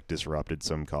shit that like disrupted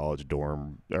some college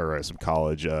dorm or some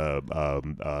college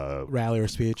rally or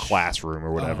speech classroom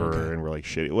or whatever, and we're like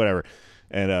shit, whatever.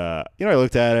 And you know, I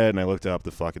looked at it and I looked up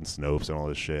the fucking Snopes and all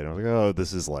this shit, and I was like, oh,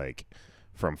 this is like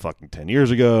from fucking 10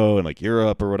 years ago in like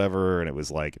Europe or whatever, and it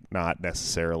was like not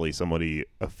necessarily somebody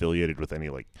affiliated with any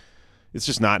like. It's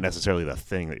just not necessarily the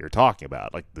thing that you're talking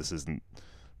about. Like this isn't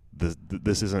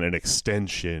an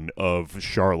extension of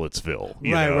Charlottesville.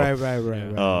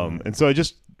 Right. And so I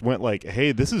just went like,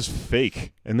 "Hey, this is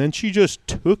fake," and then she just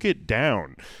took it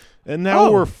down, and now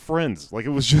we're friends. Like it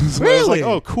was just, really? I was like,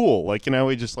 "Oh, cool!" Like you know,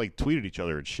 we just like tweeted each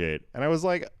other and shit, and I was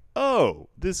like, "Oh,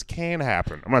 this can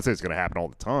happen." I'm not saying it's going to happen all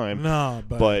the time, no,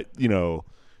 but you know,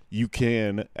 you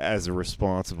can, as a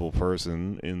responsible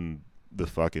person in the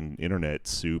fucking internet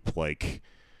soup, like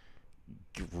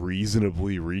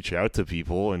reasonably reach out to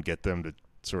people and get them to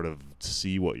sort of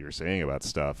see what you're saying about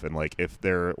stuff. And like if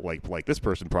they're like this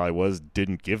person probably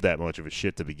didn't give that much of a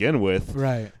shit to begin with,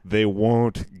 right, they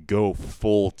won't go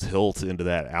full tilt into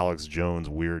that Alex Jones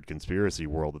weird conspiracy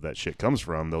world that shit comes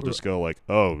from. They'll just go like,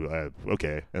 oh,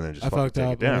 okay, and then just I fucked take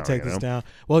up. it down, Let me take this down.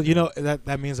 Well, you know,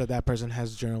 that means that person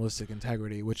has journalistic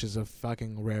integrity, which is a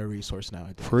fucking rare resource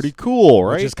nowadays. Pretty cool,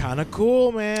 right? Which is kind of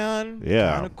cool, man.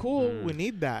 Yeah, kind of cool. We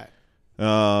need that. Is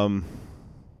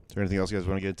there anything else you guys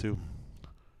want to get into?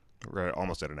 We're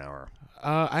almost at an hour.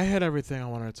 I had everything I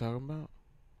wanted to talk about.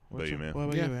 What about you, man? What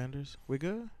about you, Anders? We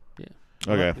good? Yeah.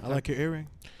 Okay. I like your earring.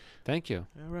 Thank you.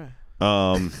 All right.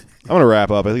 I'm gonna wrap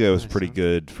up. I think that was pretty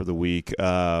good for the week.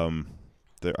 I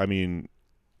mean,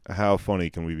 how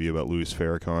funny can we be about Louis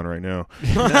Farrakhan right now?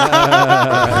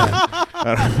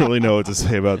 I don't really know what to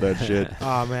say about that shit.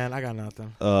 Oh man, I got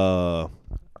nothing.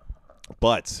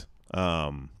 But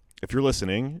if you're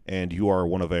listening and you are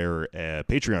one of our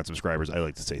Patreon subscribers, I'd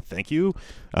like to say thank you.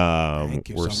 Thank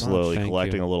you we're so slowly much.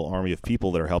 collecting a little army of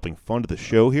people that are helping fund the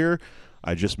show here.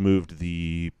 I just moved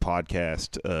the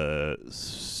podcast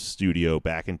studio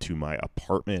back into my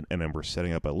apartment, and then we're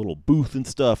setting up a little booth and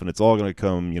stuff, and it's all going to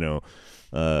come,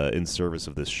 in service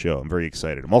of this show. I'm very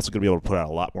excited. I'm also going to be able to put out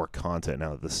a lot more content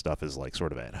now that this stuff is like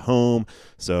sort of at home.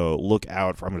 So look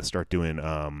out for, I'm going to start doing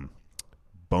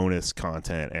bonus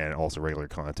content and also regular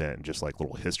content and just like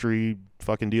little history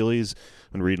fucking dealies.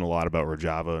 I've been reading a lot about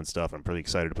Rojava and stuff. I'm pretty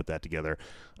excited to put that together.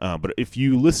 But if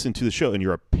you listen to the show and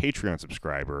you're a Patreon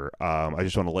subscriber, I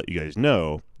just want to let you guys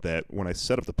know that when I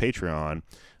set up the Patreon,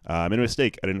 I made a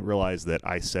mistake. I didn't realize that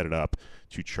I set it up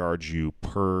to charge you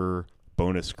per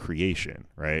bonus creation,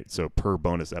 right? So per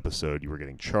bonus episode, you were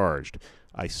getting charged.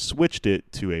 I switched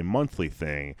it to a monthly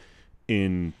thing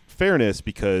in fairness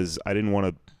because I didn't want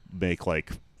to make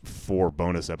like 4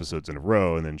 bonus episodes in a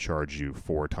row and then charge you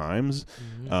 4 times.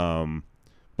 Mm-hmm.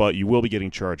 but you will be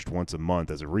getting charged once a month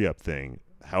as a re-up thing.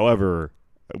 However,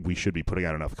 we should be putting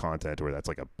out enough content where that's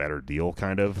like a better deal,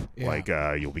 kind of. Yeah. Like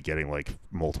you'll be getting like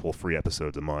multiple free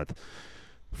episodes a month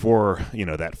for,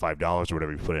 that $5 or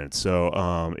whatever you put in.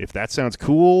 So if that sounds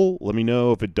cool, let me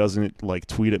know. If it doesn't, like,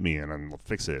 tweet at me and I'll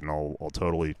fix it, and I'll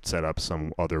totally set up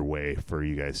some other way for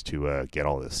you guys to get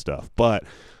all this stuff. But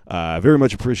I very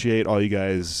much appreciate all you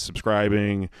guys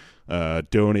subscribing,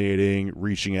 donating,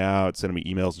 reaching out, sending me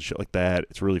emails and shit like that.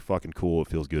 It's really fucking cool. It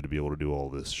feels good to be able to do all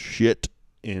this shit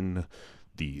in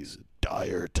these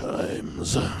dire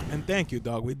times. And thank you,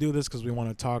 dog. We do this because we want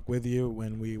to talk with you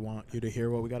when we want you to hear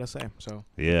what we got to say. So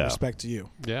respect to you.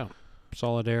 Yeah.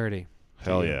 Solidarity.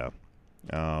 Hell yeah.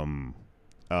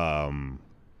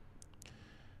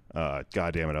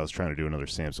 God damn it, I was trying to do another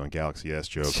Samsung Galaxy S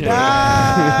joke.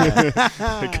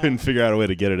 I couldn't figure out a way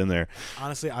to get it in there.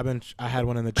 Honestly, I had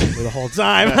one in the chamber the whole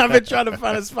time. I've been trying to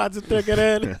find a spot to stick it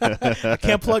in. I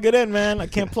can't plug it in, man. I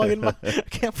can't plug in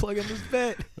this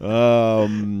bit.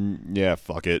 Yeah,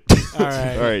 fuck it. All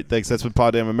right. All right, thanks. That's been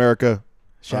Pod Damn America.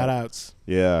 Shout outs.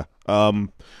 Yeah.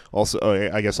 Also,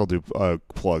 I guess I'll do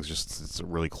plugs. Just it's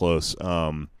really close.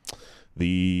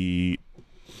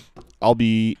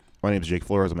 My name is Jake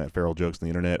Flores. I'm at Feral Jokes on the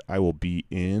Internet. I will be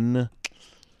in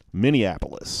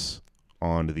Minneapolis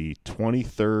on the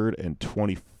 23rd and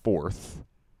 24th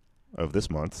of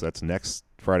this month. So that's next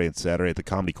Friday and Saturday at the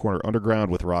Comedy Corner Underground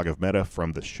with Raghav Mehta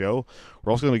from the show.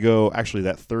 We're also going to go, actually,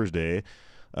 that Thursday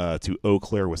to Eau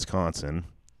Claire, Wisconsin.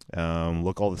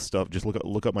 Look all this stuff. Just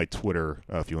look up my Twitter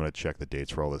if you want to check the dates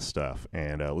for all this stuff.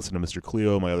 And listen to Mr.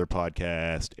 Cleo, my other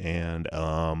podcast, and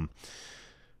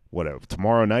whatever.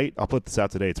 Tomorrow night, I'll put this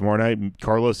out today. Tomorrow night,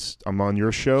 Carlos, I'm on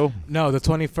your show. No, the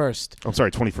 21st. I'm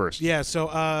sorry, 21st. Yeah, so,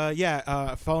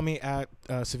 follow me at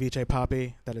Ceviche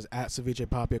Poppy. That is at Ceviche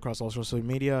Poppy across all social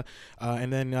media.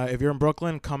 And then if you're in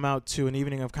Brooklyn, come out to an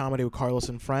evening of comedy with Carlos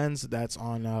and friends. That's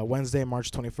on Wednesday,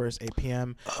 March 21st, 8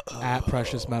 p.m. at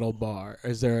Precious Metal Bar.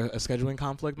 Is there a scheduling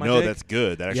conflict, Mike? No, that's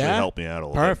good. That actually helped me out a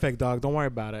little bit. Perfect, dog. Don't worry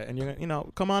about it.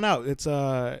 And, come on out. It's,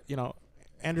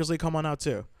 Anders Lee, come on out,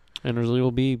 too. Anders Lee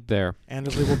will be there.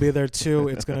 Anders Lee will be there, too.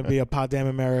 It's going to be a Pod Damn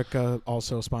America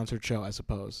also sponsored show, I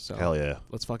suppose. So hell yeah.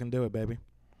 Let's fucking do it, baby.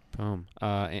 Boom.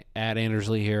 At Anders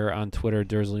Lee here on Twitter,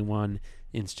 Dursley1,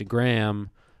 Instagram.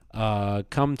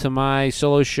 Come to my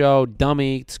solo show,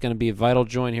 Dummy. It's going to be a Vital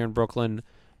Joint here in Brooklyn,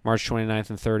 March 29th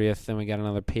and 30th. Then we got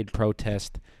another paid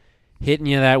protest hitting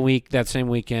you that same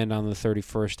weekend on the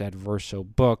 31st at Verso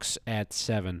Books at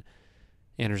 7.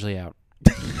 Anders Lee out.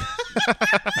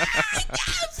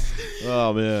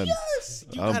 Oh man, yes!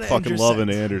 I'm fucking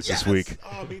loving Anders this week.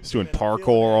 Oh, he's doing parkour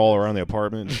all around the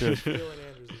apartment and shit.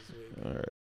 All right.